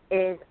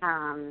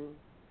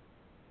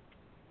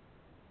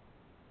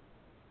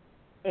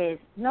is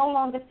no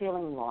longer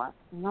feeling lost,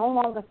 no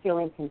longer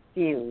feeling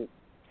confused,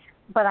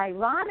 but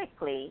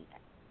ironically,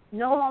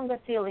 no longer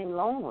feeling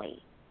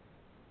lonely.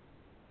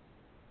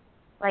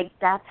 Like,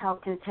 that's how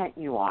content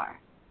you are,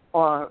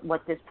 or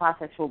what this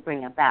process will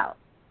bring about.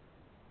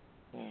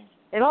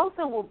 It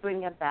also will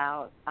bring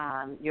about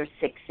your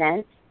sixth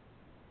sense.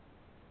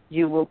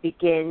 You will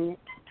begin.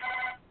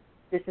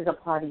 This is a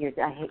part of your.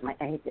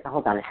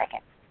 Hold on a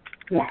second.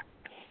 Yeah.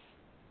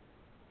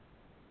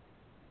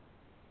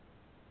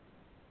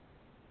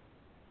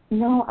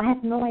 No, I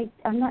have no idea.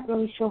 I'm not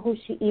really sure who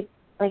she,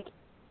 like,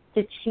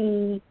 did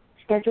she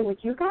schedule with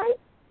you guys?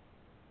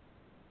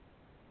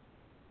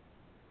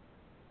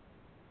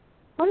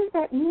 What does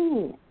that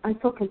mean? I'm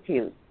so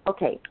confused.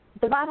 Okay,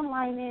 the bottom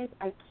line is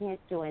I can't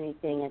do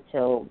anything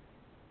until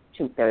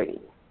 2:30.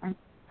 All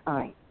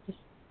right.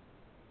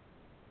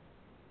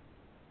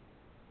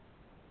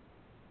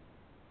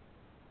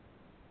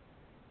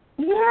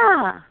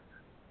 Yeah.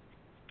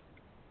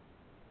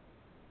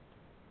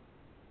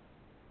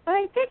 But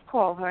I did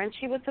call her, and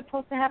she was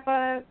supposed to have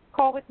a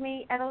call with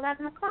me at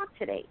 11 o'clock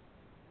today.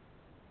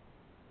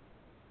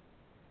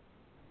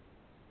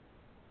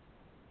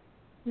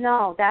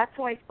 No, that's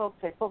who I spoke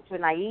to. I spoke to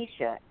an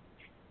Aisha,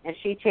 and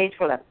she changed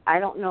for them. I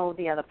don't know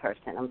the other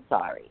person. I'm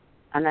sorry.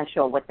 I'm not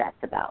sure what that's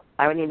about.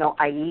 I only know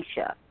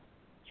Aisha.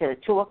 She had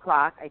 2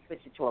 o'clock. I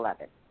switched it to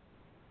 11.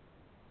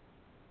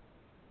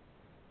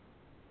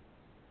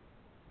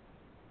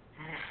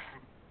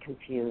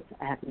 Confused.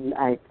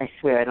 I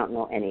swear I don't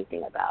know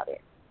anything about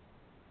it.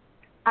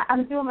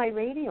 I'm doing my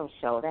radio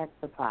show. That's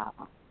the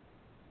problem.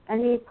 I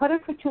mean, put her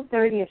for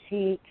 2:30 if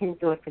she can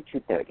do it for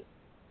 2:30.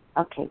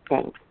 Okay,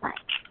 thanks. Bye.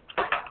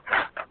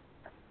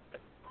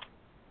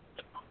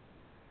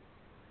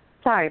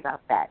 Sorry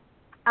about that.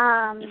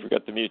 You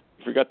forgot to mute.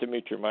 You forgot to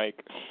mute your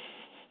mic.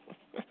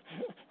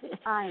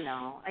 I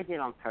know. I did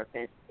on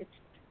purpose.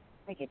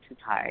 I get too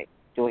tired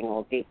doing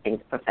all these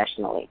things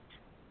professionally.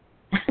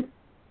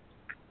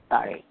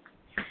 Sorry.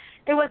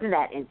 It wasn't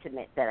that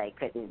intimate that I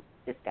couldn't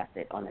discuss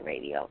it on the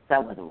radio, so I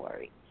wasn't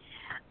worried.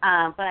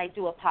 But I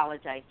do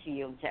apologize to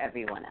you and to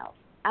everyone else.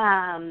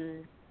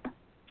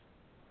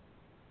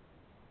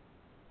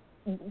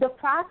 The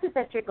process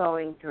that you're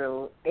going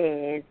through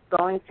is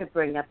going to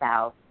bring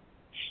about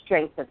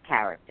strength of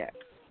character.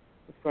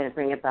 It's going to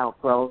bring about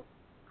growth,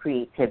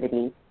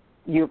 creativity.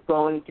 You're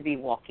going to be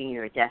walking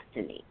your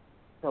destiny.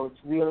 So it's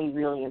really,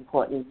 really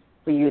important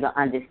for you to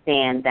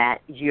understand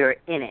that you're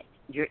in it.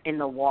 You're in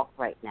the walk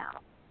right now.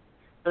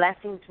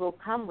 Blessings will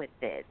come with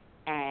this.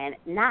 And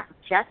not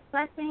just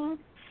blessings.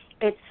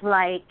 It's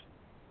like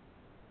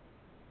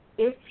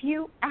if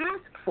you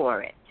ask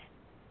for it,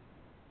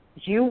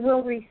 you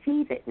will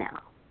receive it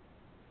now.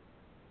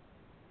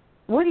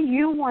 What do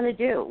you want to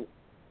do?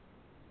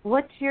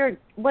 What's your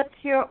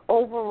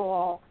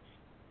overall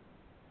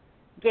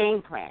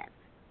game plan?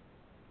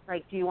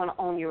 Like, do you want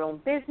to own your own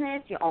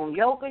business, your own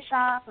yoga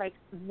shop? Like,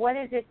 what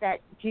is it that,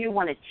 do you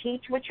want to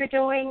teach what you're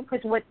doing?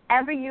 Because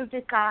whatever you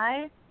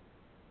decide,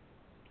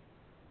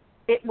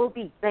 it will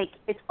be, like,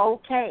 it's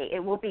okay.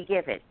 It will be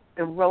given.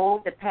 The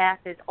road, the path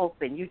is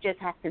open. You just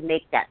have to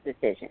make that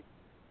decision.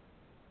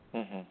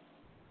 Mm-hmm.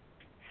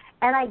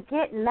 And I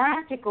get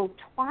magical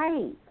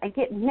twice. I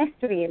get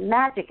mystery and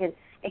magic and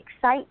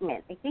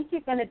excitement. I think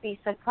you're going to be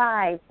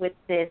surprised with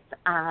this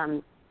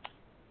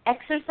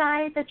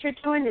exercise that you're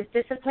doing, this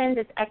discipline,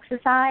 this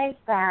exercise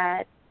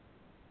that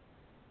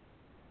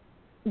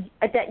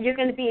you're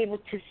going to be able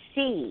to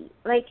see.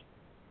 Like,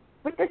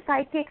 with the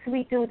psychics,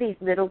 we do these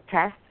little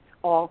tests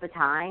all the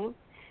time,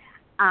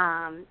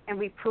 and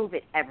we prove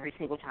it every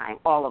single time.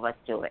 All of us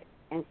do it.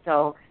 And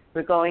so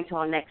we're going to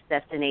our next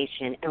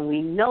destination, and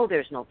we know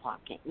there's no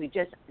parking. We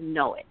just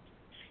know it.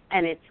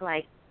 And it's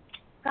like,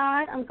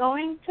 God, I'm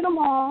going to the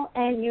mall,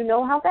 and you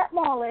know how that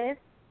mall is.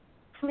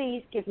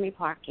 Please give me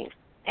parking.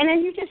 And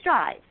then you just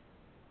drive.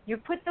 You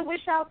put the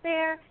wish out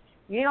there.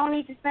 You don't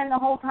need to spend the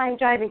whole time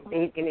driving.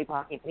 Please give me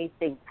parking. Please.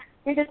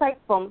 You're just like,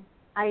 boom,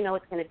 I know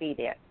it's going to be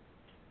there.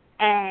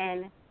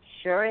 And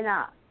sure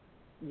enough,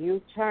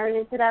 you turn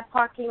into that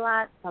parking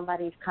lot,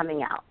 somebody's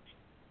coming out.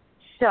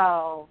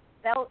 So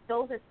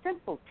those are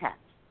simple tests.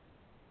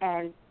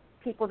 And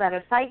people that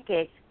are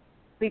psychics,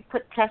 we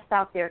put tests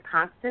out there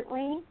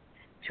constantly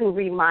to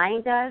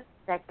remind us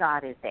that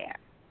God is there.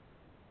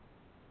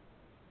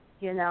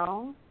 You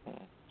know?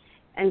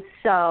 And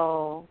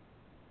so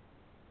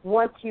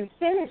once you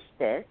finish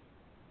this,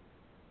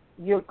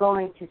 you're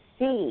going to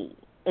see.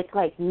 It's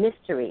like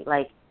mystery.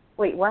 Like,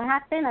 wait, what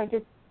happened? I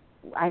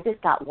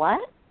just got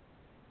what?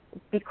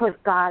 Because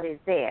God is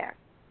there.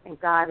 And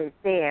God is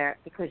there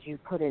because you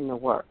put in the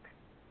work.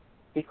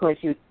 Because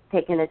you've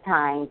taken the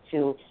time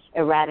to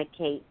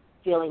eradicate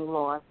feeling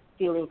lost,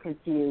 feeling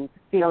confused,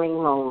 feeling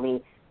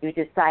lonely. You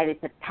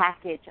decided to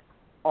package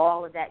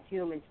all of that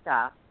human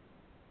stuff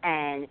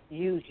and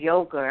use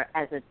yoga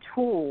as a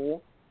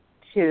tool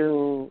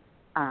to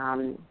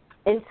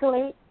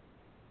insulate.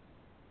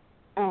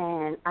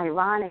 And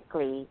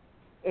ironically,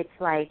 it's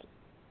like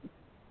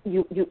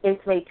you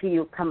insulate till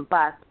you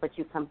combust, but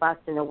you combust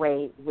in a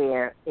way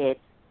where it's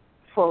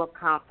full of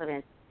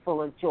confidence,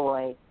 full of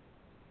joy,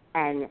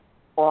 and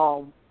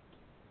all,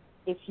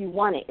 if you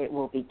want it, it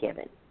will be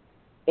given.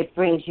 It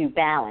brings you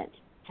balance,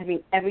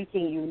 having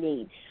everything you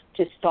need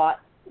to start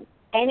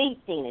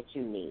anything that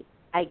you need.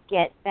 I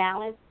get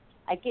balance,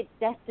 I get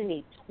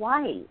destiny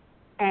twice,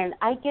 and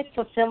I get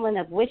fulfillment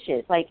of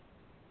wishes. Like,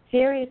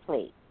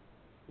 seriously,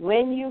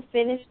 when you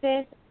finish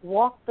this,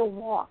 walk the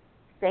walk.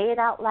 Say it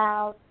out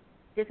loud.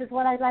 This is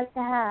what I'd like to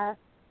have.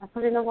 I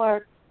put in the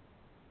work.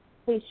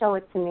 Please show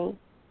it to me.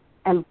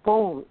 And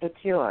boom, it's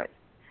yours.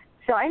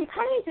 So I'm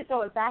kind of to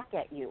throw it back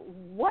at you.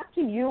 What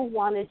do you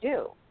want to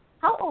do?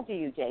 How old are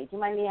you, Jay? Do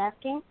you mind me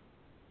asking?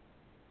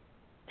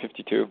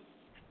 52.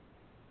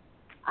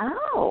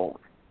 Oh.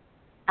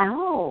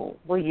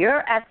 Well, you're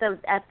at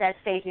that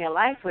stage in your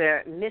life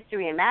where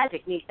mystery and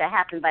magic needs to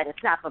happen by the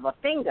snap of a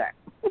finger.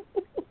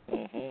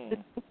 Mm-hmm.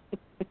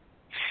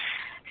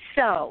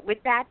 So,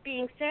 with that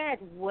being said,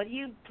 what are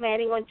you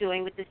planning on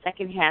doing with the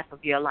second half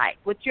of your life?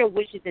 What's your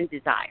wishes and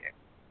desires?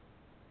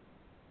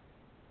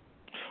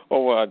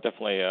 Oh,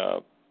 definitely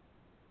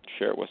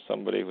share it with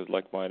somebody who's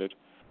like-minded,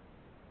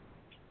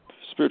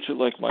 spiritually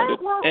like-minded,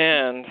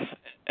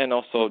 and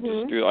also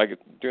just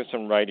doing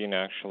some writing,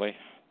 actually,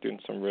 doing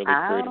some really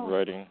creative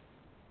writing,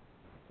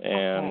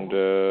 and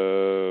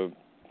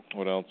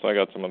what else? I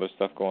got some other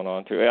stuff going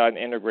on too. Yeah, I'm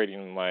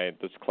integrating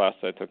this class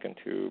I took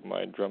into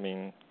my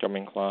drumming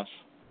class.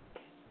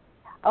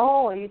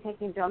 Oh, are you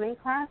taking drumming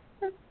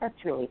classes? That's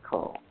really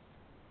cool.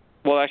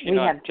 Well, actually,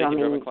 not taking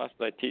drumming classes.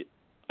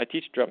 I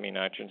teach drumming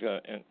actually,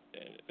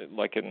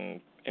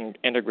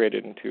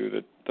 integrated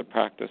into the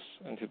practice,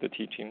 into the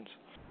teachings.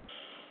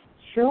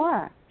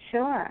 Sure.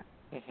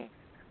 Mm-hmm.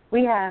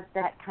 We have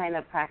that kind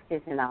of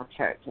practice in our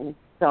church, and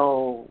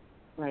so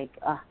it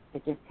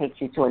just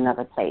takes you to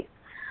another place.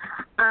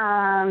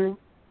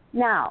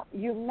 Now,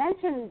 you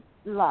mentioned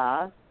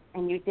love,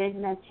 and you did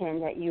mention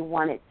that you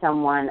wanted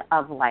someone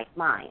of like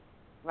mind,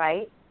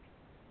 right?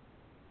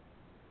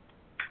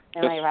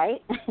 Am I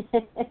right?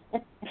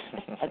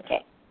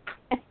 Okay.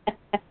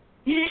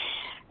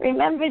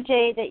 Remember,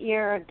 Jay, that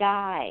you're a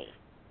guy,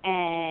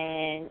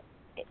 and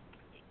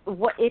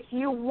if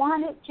you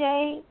want it,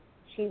 Jay,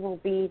 she will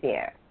be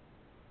there.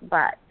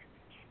 But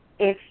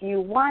if you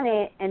want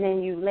it and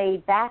then you lay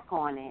back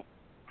on it,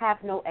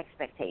 have no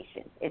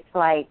expectations. It's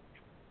like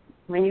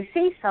when you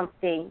see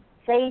something,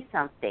 say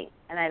something.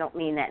 And I don't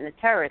mean that in a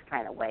terrorist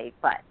kind of way,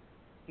 but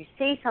you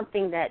see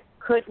something that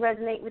could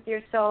resonate with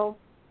your soul,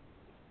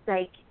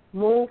 like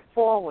move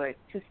forward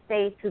to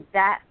say to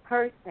that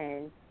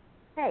person,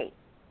 hey,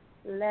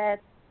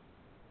 let's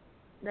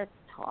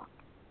talk.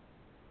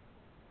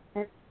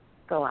 Let's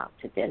go out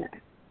to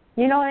dinner.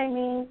 You know what I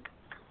mean?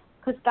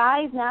 Because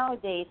guys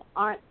nowadays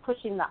aren't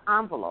pushing the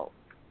envelope.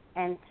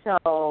 And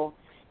so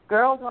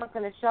girls aren't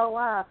going to show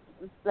up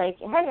like,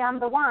 hey, I'm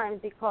the one,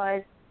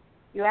 because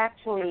you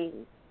actually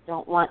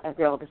don't want a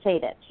girl to say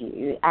that to you.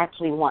 You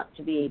actually want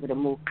to be able to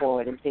move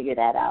forward and figure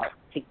that out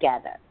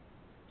together.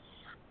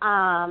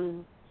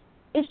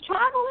 Is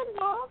travel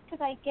involved?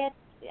 Because I get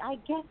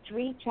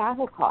 3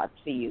 travel cards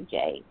for you,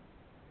 Jay.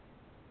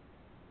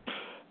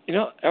 You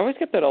know, I always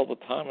get that all the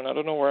time, and I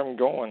don't know where I'm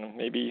going.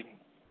 Maybe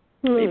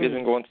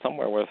I'm going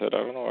somewhere with it. I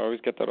don't know. I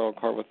always get that all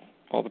card with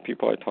all the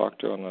people I talk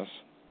to on this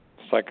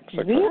psychic.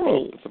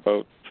 Really? It's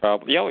about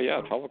travel.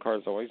 Yeah, travel card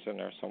is always in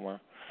there somewhere.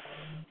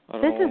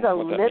 This is a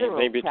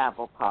literal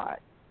travel card.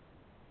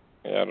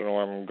 Yeah, I don't know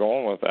where I'm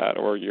going with that,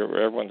 or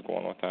everyone's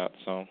going with that.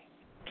 So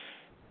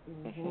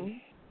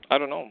I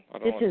don't know. I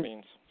don't know what it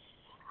means.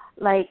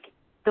 Like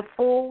the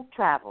full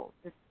travel,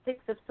 the 6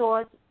 of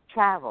Swords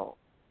travel.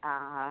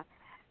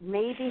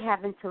 Maybe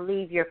having to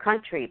leave your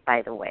country,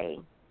 by the way.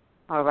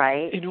 All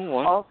right. You know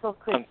what? Also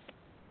could.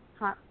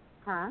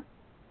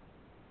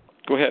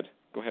 Go ahead.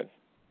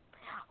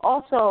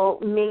 Also,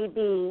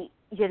 maybe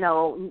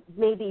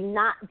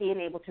not being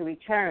able to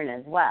return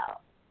as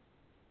well.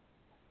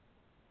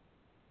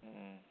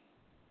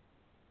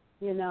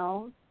 You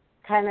know,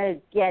 kind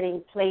of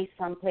getting placed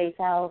someplace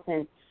else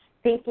and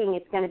thinking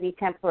it's going to be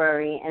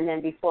temporary, and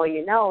then before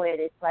you know it,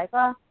 it's like,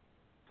 oh,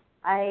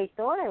 I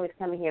thought I was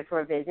coming here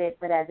for a visit,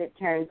 but as it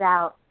turns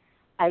out,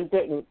 I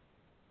didn't.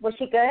 Was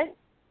she good?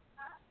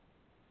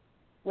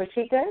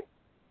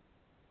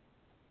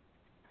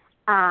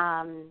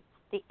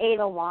 The 8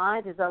 of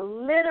Wands is a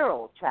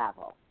literal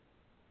travel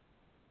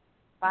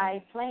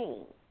by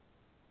plane.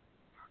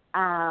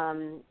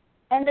 And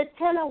the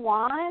 10 of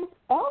Wands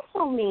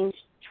also means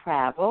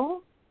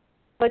travel,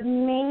 but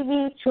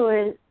maybe to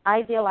an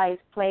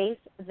idealized place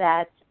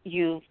that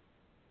you've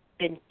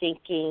been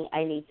thinking,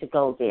 I need to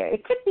go there.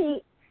 It could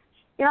be,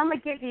 I'm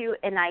going to give you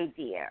an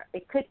idea.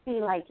 It could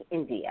be like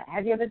India.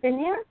 Have you ever been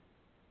there?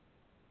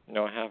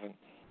 No, I haven't.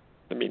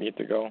 I need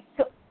to go.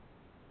 So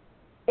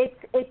it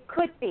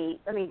could be,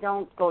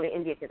 don't go to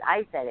India because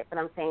I said it, but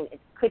I'm saying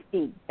it could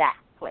be that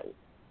place.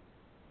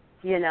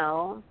 You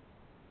know?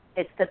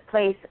 It's the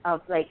place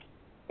of,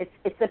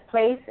 it's the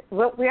place,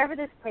 wherever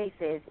this place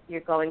is,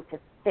 you're going to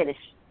finish.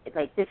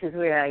 Like, this is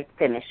where I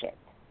finish it.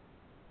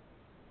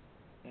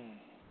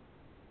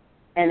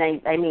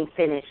 And I mean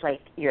finish,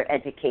 like, your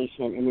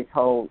education in this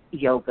whole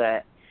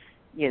yoga,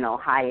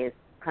 highest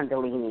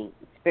Kundalini,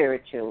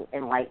 spiritual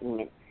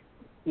enlightenment,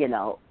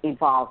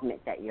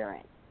 involvement that you're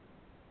in.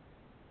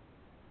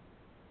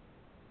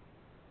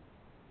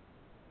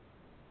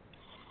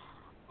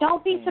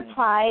 Don't be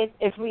surprised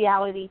if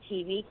reality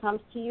TV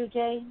comes to you,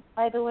 Jay,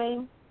 by the way,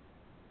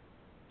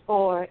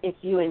 or if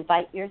you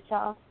invite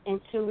yourself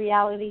into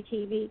reality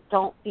TV.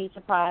 Don't be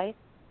surprised.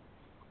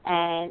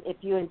 And if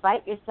you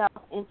invite yourself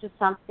into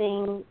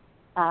something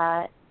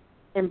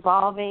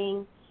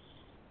involving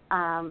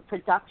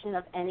production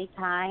of any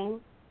kind,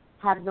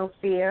 have no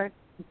fear.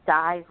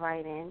 Dive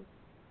right in.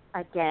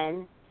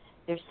 Again,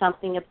 there's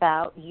something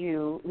about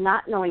you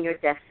not knowing your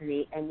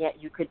destiny, and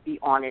yet you could be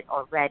on it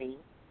already.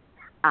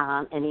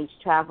 And each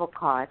travel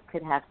card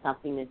could have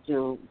something to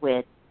do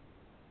with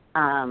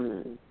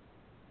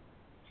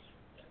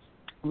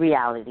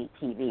reality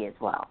TV as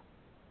well.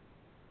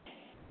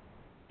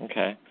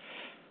 Okay.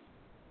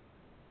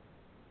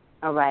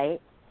 All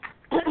right.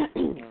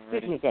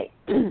 Excuse me, Jay.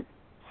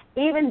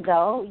 Even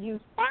though you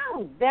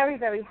sound very,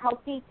 very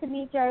healthy to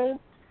me, Jay,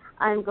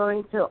 I'm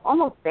going to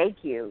almost beg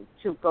you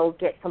to go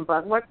get some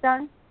blood work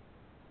done.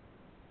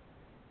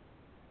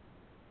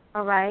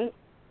 All right.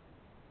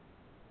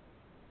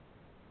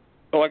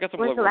 Oh, I got some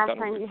When's blood the work last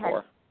done time you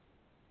before.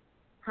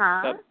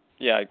 Huh?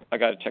 I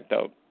got it checked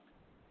out.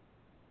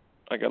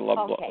 I got a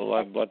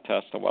live blood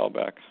test a while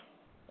back.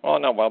 Oh,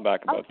 not a while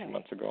back, about 2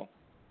 months ago.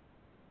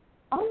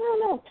 Oh,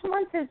 no. 2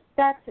 months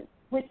that's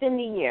within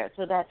the year,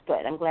 so that's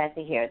good. I'm glad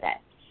to hear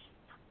that.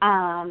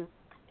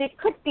 There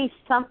could be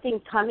something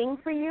coming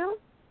for you,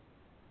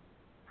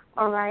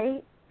 all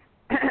right?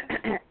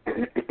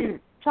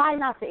 Try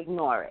not to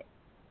ignore it.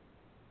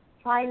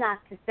 Try not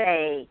to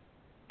say,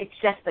 it's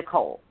just a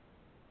cold.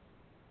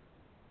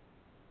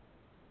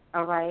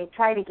 All right?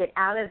 Try to get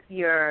out of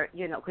your,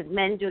 because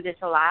men do this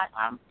a lot.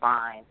 I'm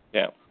fine.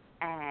 Yeah.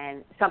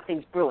 And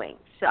something's brewing.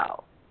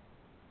 So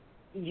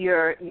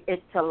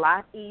it's a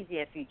lot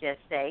easier if you just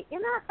say,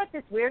 I've got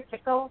this weird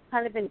tickle,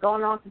 kind of been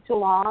going on for too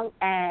long,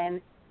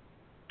 and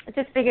I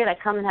just figured I'd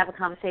come and have a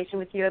conversation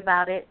with you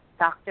about it,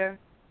 doctor.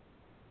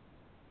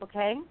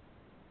 Okay?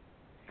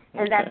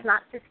 And that's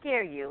not to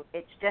scare you.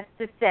 It's just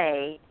to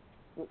say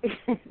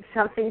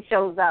something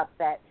shows up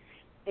that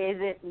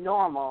isn't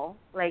normal,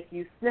 like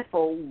you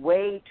sniffle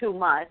way too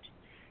much,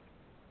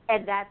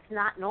 and that's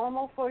not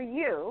normal for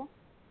you.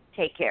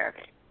 Take care of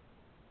it.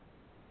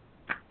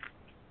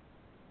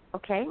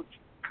 Okay?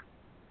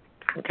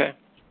 Okay.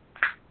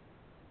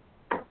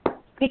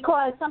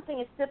 Because something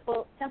as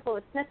simple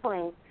as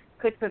sniffling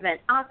could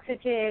prevent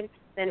oxygen,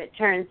 then it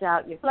turns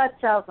out your blood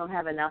cells don't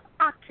have enough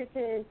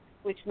oxygen,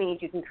 which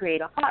means you can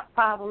create a heart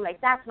problem. Like,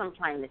 that's what I'm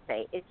trying to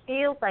say. It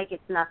feels like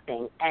it's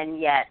nothing, and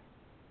yet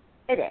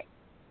it is.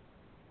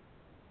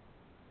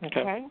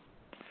 Okay.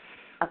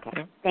 Okay.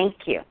 Yeah. Thank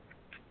you.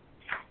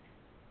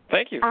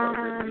 Thank you for the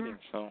great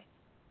reading.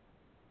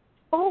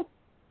 Oh,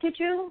 did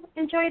you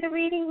enjoy the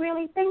reading?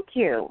 Really? Thank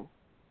you.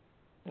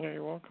 Yeah,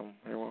 you're welcome.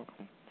 You're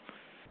welcome.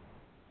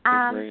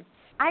 Great.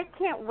 I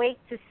can't wait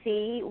to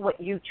see what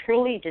you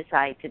truly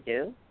decide to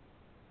do.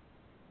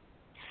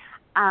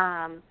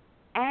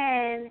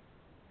 And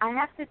I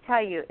have to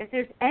tell you, if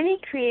there's any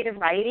creative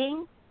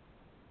writing,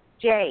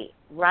 Jay,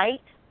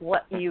 write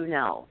what you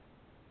know.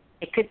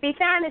 It could be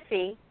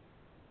fantasy.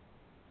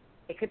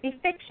 It could be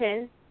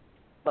fiction,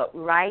 but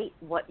write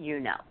what you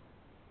know.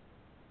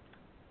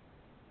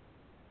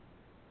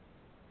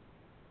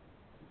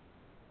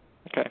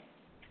 Okay.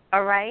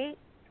 All right?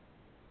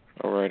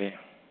 Alrighty.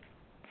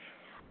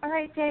 All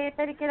right, Jay, I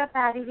better get up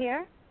out of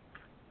here.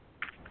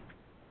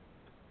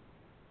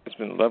 It's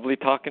been lovely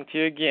talking to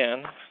you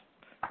again.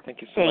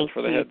 Thank you so much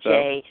for the heads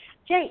Jay.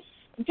 up. Jay,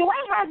 do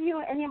I have you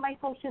on any of my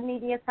social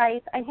media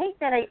sites? I hate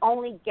that I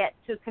only get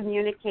to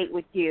communicate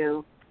with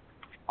you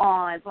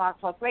on Blog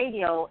Talk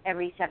Radio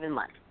every 7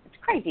 months. It's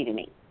crazy to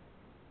me.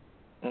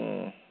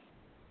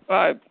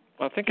 I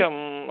think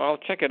I'll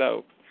check it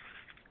out.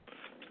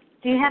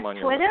 Do you have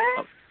Twitter?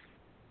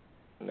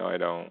 No, I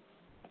don't.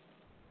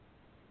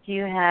 Do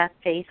you have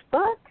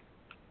Facebook?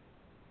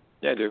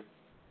 Yeah, I do.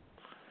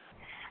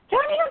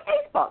 Join me on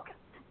Facebook.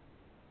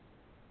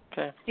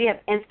 Okay. Do you have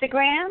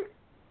Instagram?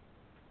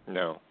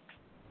 No.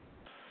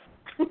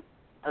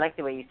 I like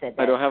the way you said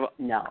that. I don't have.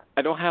 No.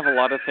 I don't have a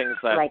lot of things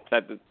that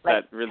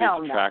really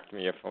distract no.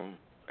 me from.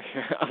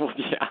 Well,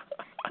 yeah.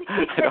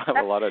 I don't have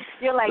a lot of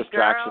You're like,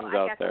 distractions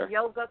girl, out I got there. some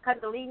yoga,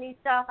 Kundalini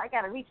stuff. I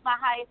got to reach my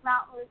highest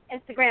mountain.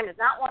 Instagram is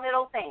not one of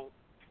those things.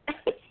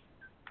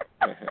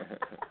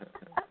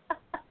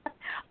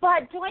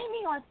 But join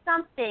me on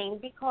something,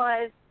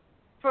 because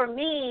for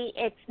me,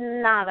 it's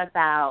not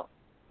about,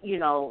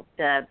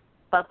 the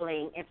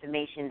bubbling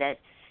information that,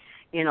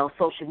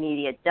 social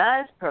media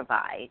does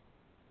provide.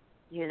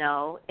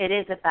 It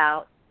is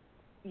about,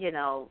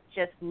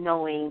 just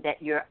knowing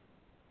that you're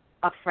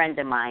a friend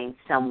of mine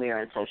somewhere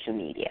on social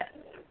media.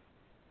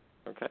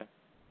 Okay.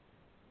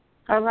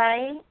 All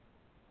right?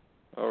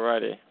 All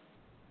righty.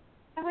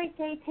 All right,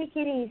 Jay, take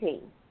it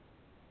easy.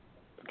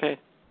 Okay.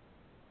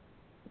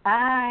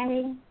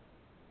 Bye.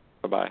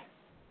 Bye-bye.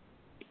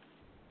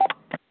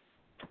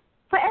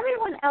 For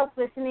everyone else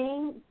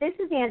listening, this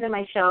is the end of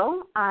my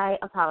show. I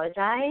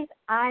apologize.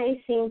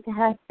 I seem to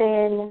have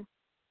been,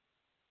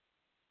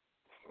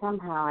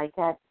 somehow I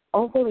got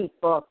overly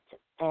booked,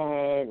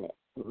 and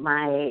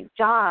my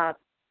job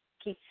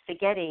keeps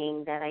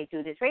forgetting that I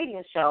do this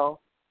radio show,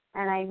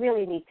 and I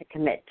really need to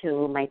commit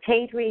to my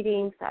paid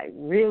readings. I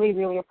really,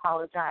 really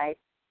apologize.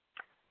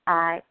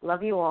 I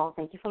love you all.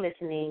 Thank you for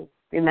listening.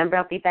 Remember,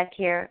 I'll be back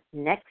here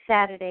next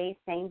Saturday,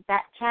 same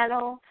bat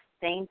channel,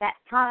 same bat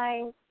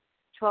time,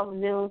 12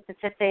 noon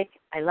Pacific.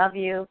 I love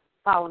you.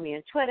 Follow me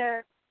on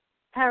Twitter,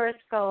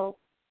 Periscope,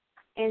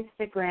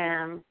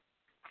 Instagram.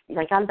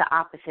 Like, I'm the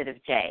opposite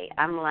of Jay.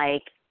 I'm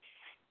like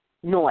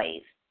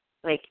noise.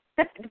 Like,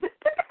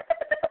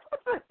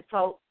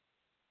 so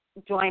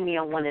join me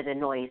on one of the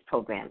noise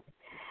programs.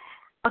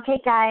 Okay,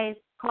 guys,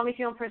 call me if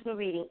you want personal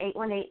reading,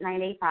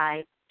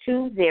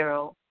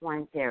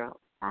 818-985-2010.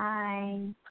 Bye.